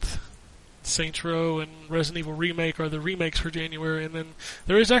this month. Saints Row and Resident Evil Remake are the remakes for January, and then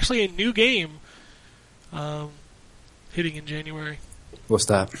there is actually a new game hitting in January. What's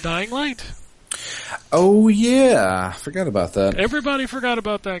that? Dying Light. Oh yeah, I forgot about that. Everybody forgot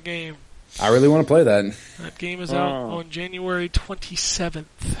about that game. I really want to play that. That game is out on January 27th.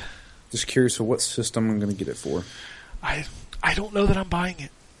 Just curious of what system I'm going to get it for. I don't know that I'm buying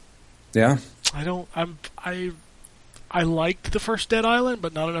it. Yeah? I liked the first Dead Island,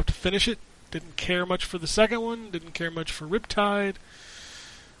 but not enough to finish it. Didn't care much for the second one. Didn't care much for Riptide.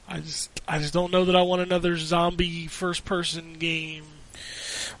 I just don't know that I want another zombie first-person game.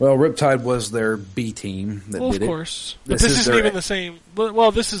 Well, Riptide was their B team that did it. Of course. But this isn't even the same.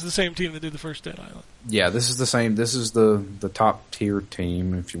 Well, this is the same team that did the first Dead Island. Yeah, this is the same. This is the top-tier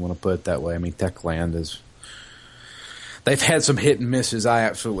team, if you want to put it that way. I mean, Techland is... They've had some hit and misses. I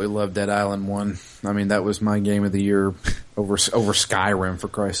absolutely love Dead Island 1. I mean, that was my game of the year over Skyrim, for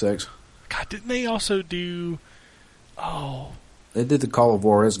Christ's sakes. God, didn't they also do... They did the Call of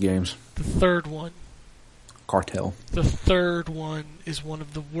Juarez games. The third one. Cartel. The third one is one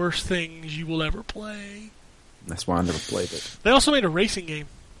of the worst things you will ever play. That's why I never played it. They also made a racing game.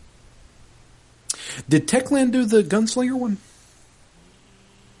 Did Techland do the Gunslinger one?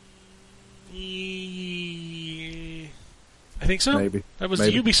 I think so. Maybe. That was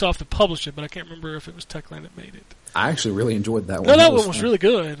Maybe. Ubisoft that published it, but I can't remember if it was Techland that made it. I actually really enjoyed that one. No, that one was fun. really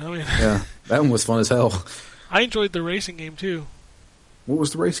good. I mean, Yeah, that one was fun as hell. I enjoyed the racing game too. What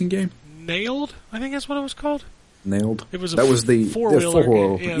was the racing game? Nailed, I think that's what it was called. Nailed. It was that was the four-wheeler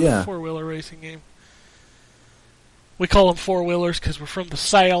four-wheeler. game. Yeah, the four-wheeler racing game. We call them four-wheelers because we're from the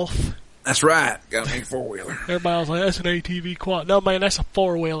South. That's right. Got to make four-wheeler. Everybody was like, that's an ATV quad. No, man, that's a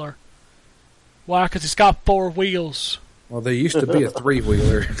four-wheeler. Why? Because it's got four wheels. Well, there used to be a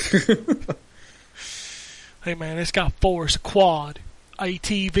three-wheeler. Hey, man, it's got four. It's a quad.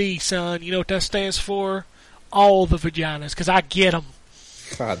 ATV, son. You know what that stands for? All the vaginas, because I get them.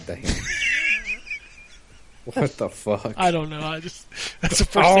 God damn. What the fuck? I don't know. That's the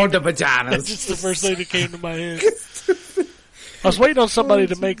first All thing. the vaginas. That's just the first thing that came to my head. I was waiting on somebody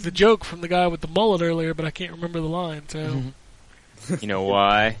to make the joke from the guy with the mullet earlier, but I can't remember the line. So You know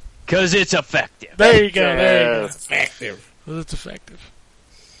why? Because it's effective. there you go. There you go. Effective. Well, it's effective.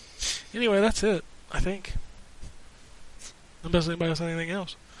 Anyway, that's it. I think. Unless anybody has anything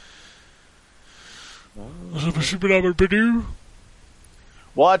else.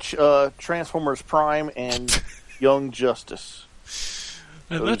 Watch Transformers Prime and Young Justice.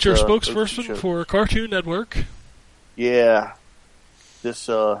 And that's your those two spokesperson shows. for Cartoon Network. Yeah. This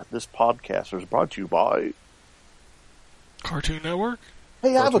podcast was brought to you by... Cartoon Network?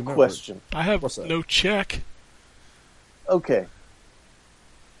 Hey, I have a Cartoon Network. question. I have What's that? no check. Okay.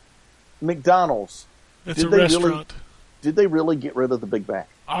 McDonald's. It's Did a they really- restaurant. Did they really get rid of the Big Mac?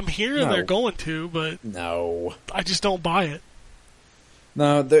 I'm hearing No. they're going to, but No. I just don't buy it.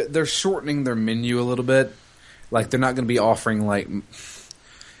 No, they're shortening their menu a little bit. Like, they're not going to be offering, like...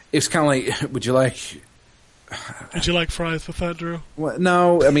 It's kind of like, would you like... Did you like fries with that, Drew? Well,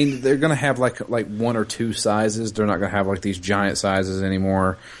 no, I mean, they're going to have, like one or two sizes. They're not going to have, like, these giant sizes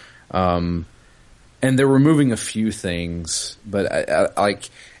anymore. And they're removing a few things. But, like,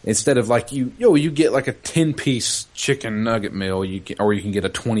 instead of, like, you get, like, a 10-piece chicken nugget meal, or you can get a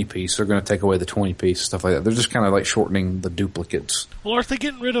 20-piece. They're going to take away the 20-piece, stuff like that. They're just kind of, like, shortening the duplicates. Well, aren't they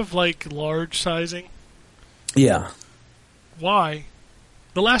getting rid of, like, large sizing? Yeah. Why?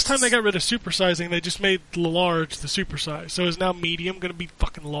 The last time they got rid of supersizing, they just made the large the supersize. So is now medium going to be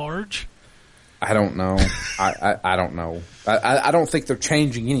fucking large? I don't know. I don't know. I don't think they're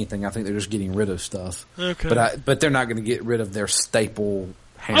changing anything. I think they're just getting rid of stuff. Okay. But they're not going to get rid of their staple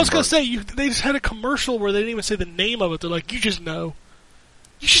hamburger. I was going to say, they just had a commercial where they didn't even say the name of it. They're like, you just know.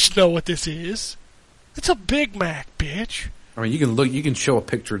 You just know what this is. It's a Big Mac, bitch. I mean, you can show a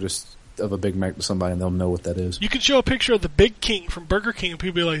picture just of a Big Mac to somebody and they'll know what that is. You can show a picture of the Big King from Burger King and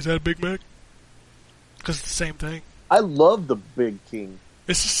people be like, is that a Big Mac? Because it's the same thing. I love the Big King.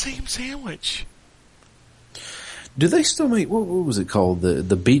 It's the same sandwich. Do they still make, what was it called? The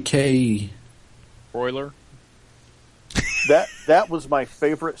BK? Broiler. That was my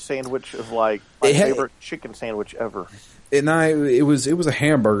favorite sandwich of like my favorite chicken sandwich ever. It was a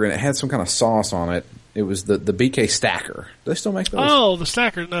hamburger and it had some kind of sauce on it. It was the BK Stacker. Do they still make those? Oh, the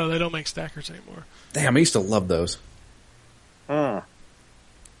Stackers. No, they don't make Stackers anymore. Damn, I used to love those. Mm.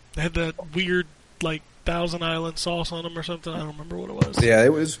 They had that weird, like, Thousand Island sauce on them or something. I don't remember what it was. Yeah,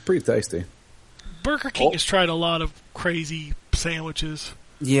 it was pretty tasty. Burger King has tried a lot of crazy sandwiches.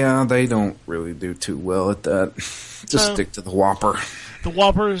 Yeah, they don't really do too well at that. Just stick to the Whopper. The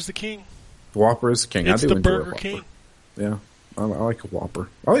Whopper is the king. The Whopper is the king. It's I do the enjoy Burger a Whopper. King. Yeah, I like a Whopper.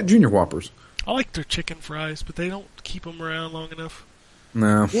 I like Junior Whoppers. I like their chicken fries, but they don't keep them around long enough.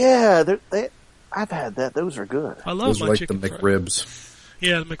 No. Yeah, I've had that. Those are good. I love Those my are like chicken the fries. McRibs.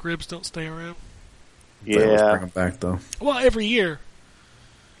 Yeah, the McRibs don't stay around. They always Yeah. bring them back, though. Well, every year.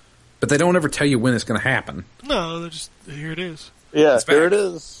 But they don't ever tell you when it's going to happen. No, they're just, here it is. Yeah, It's there back. it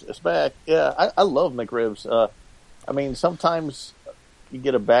is. It's back. Yeah, I love McRibs. I mean, sometimes you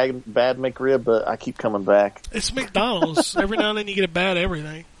get a bad McRib, but I keep coming back. It's McDonald's. Every now and then you get a bad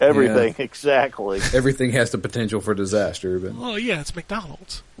everything. Everything, exactly. Everything has the potential for disaster, but Oh, yeah, it's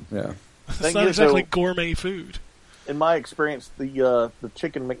McDonald's. yeah. It's Thing not is, exactly though- gourmet food. In my experience, the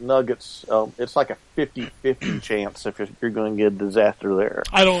chicken McNuggets, it's like a 50-50 chance if you're going to get a disaster there.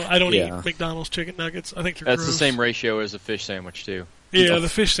 I don't Yeah. eat McDonald's chicken nuggets. I think they're That's gross. the same ratio as a fish sandwich too. Yeah, the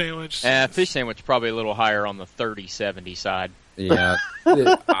fish sandwich. Fish sandwich probably a little higher on the 30-70 side. Yeah.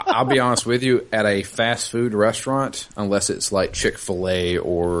 I'll be honest with you, at a fast food restaurant, unless it's like Chick-fil-A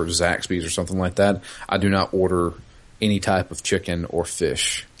or Zaxby's or something like that, I do not order any type of chicken or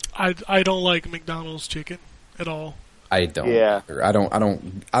fish. I don't like McDonald's chicken at all. I don't. Yeah. I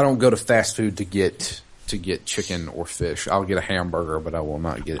don't go to fast food to get chicken or fish. I'll get a hamburger, but I will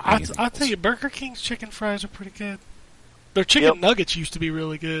not get anything. I'll tell you, Burger King's chicken fries are pretty good. Their chicken Yep. nuggets used to be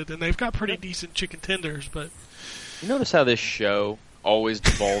really good, and they've got pretty decent chicken tenders, but You notice how this show always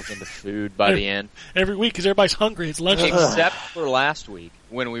devolves into food by the end? every week, because everybody's hungry, it's lunchtime. Except for last week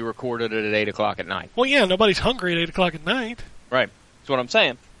when we recorded it at 8 o'clock at night. Well, yeah, nobody's hungry at 8 o'clock at night. Right. That's what I'm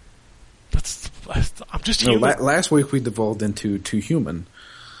saying. I'm just No, human. last week we devolved into Too Human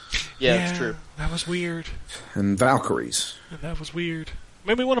Yeah, that's true. That was weird. and Valkyries. That was weird.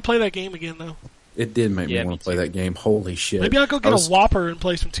 Made me want to play that game again, though. It did make Yeah, me me want to play too. that game. Holy shit! Maybe I'll go I get was- a Whopper and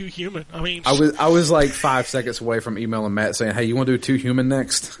play some Too Human. I mean, I was like 5 seconds away from emailing Matt saying, "Hey, you want to do Too Human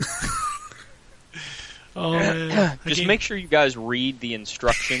next?" oh man. That Just game- make sure you guys read the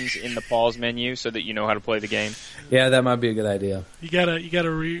instructions in the pause menu so that you know how to play the game. Yeah, that might be a good idea. You gotta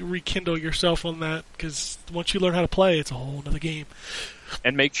rekindle yourself on that, because once you learn how to play, it's a whole other game.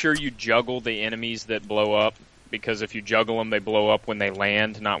 And make sure you juggle the enemies that blow up, because if you juggle them, they blow up when they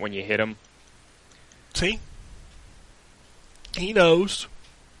land, not when you hit them. See? He knows.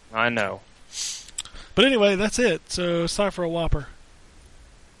 I know. But anyway, that's it. So it's time for a Whopper.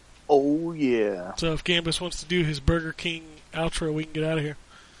 Oh, yeah. So if Gambus wants to do his Burger King outro, we can get out of here.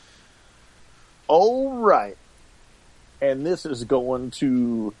 All right. And this is going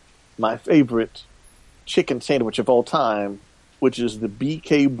to my favorite chicken sandwich of all time, which is the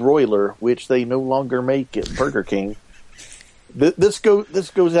BK Broiler, which they no longer make at Burger King. This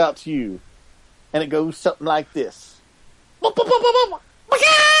goes out to you. And it goes something like this.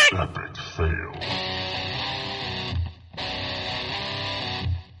 Epic fail.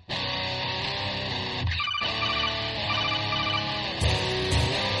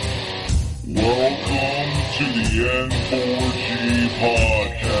 Welcome to the N4G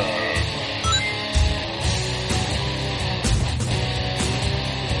podcast.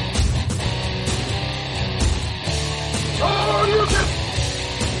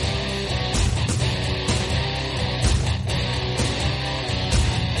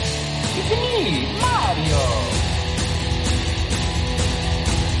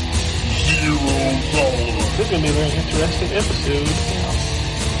 Zero tolerance. This is going to be a very interesting episode.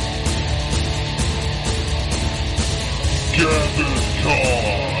 Gambit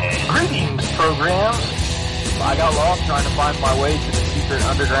time. Greetings, programs. I got lost trying to find my way to the secret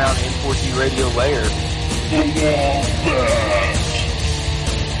underground N4G radio lair. The Wombat.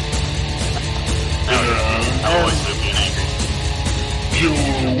 And I always live being angry.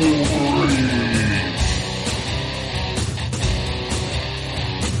 Killer Wolverine.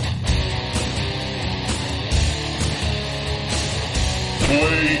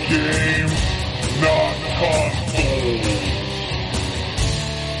 Play games, not consoles.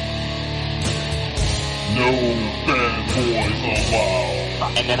 No fanboys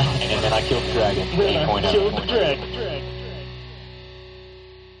allowed. And then I killed the dragon. 8.0. Killed the dragon.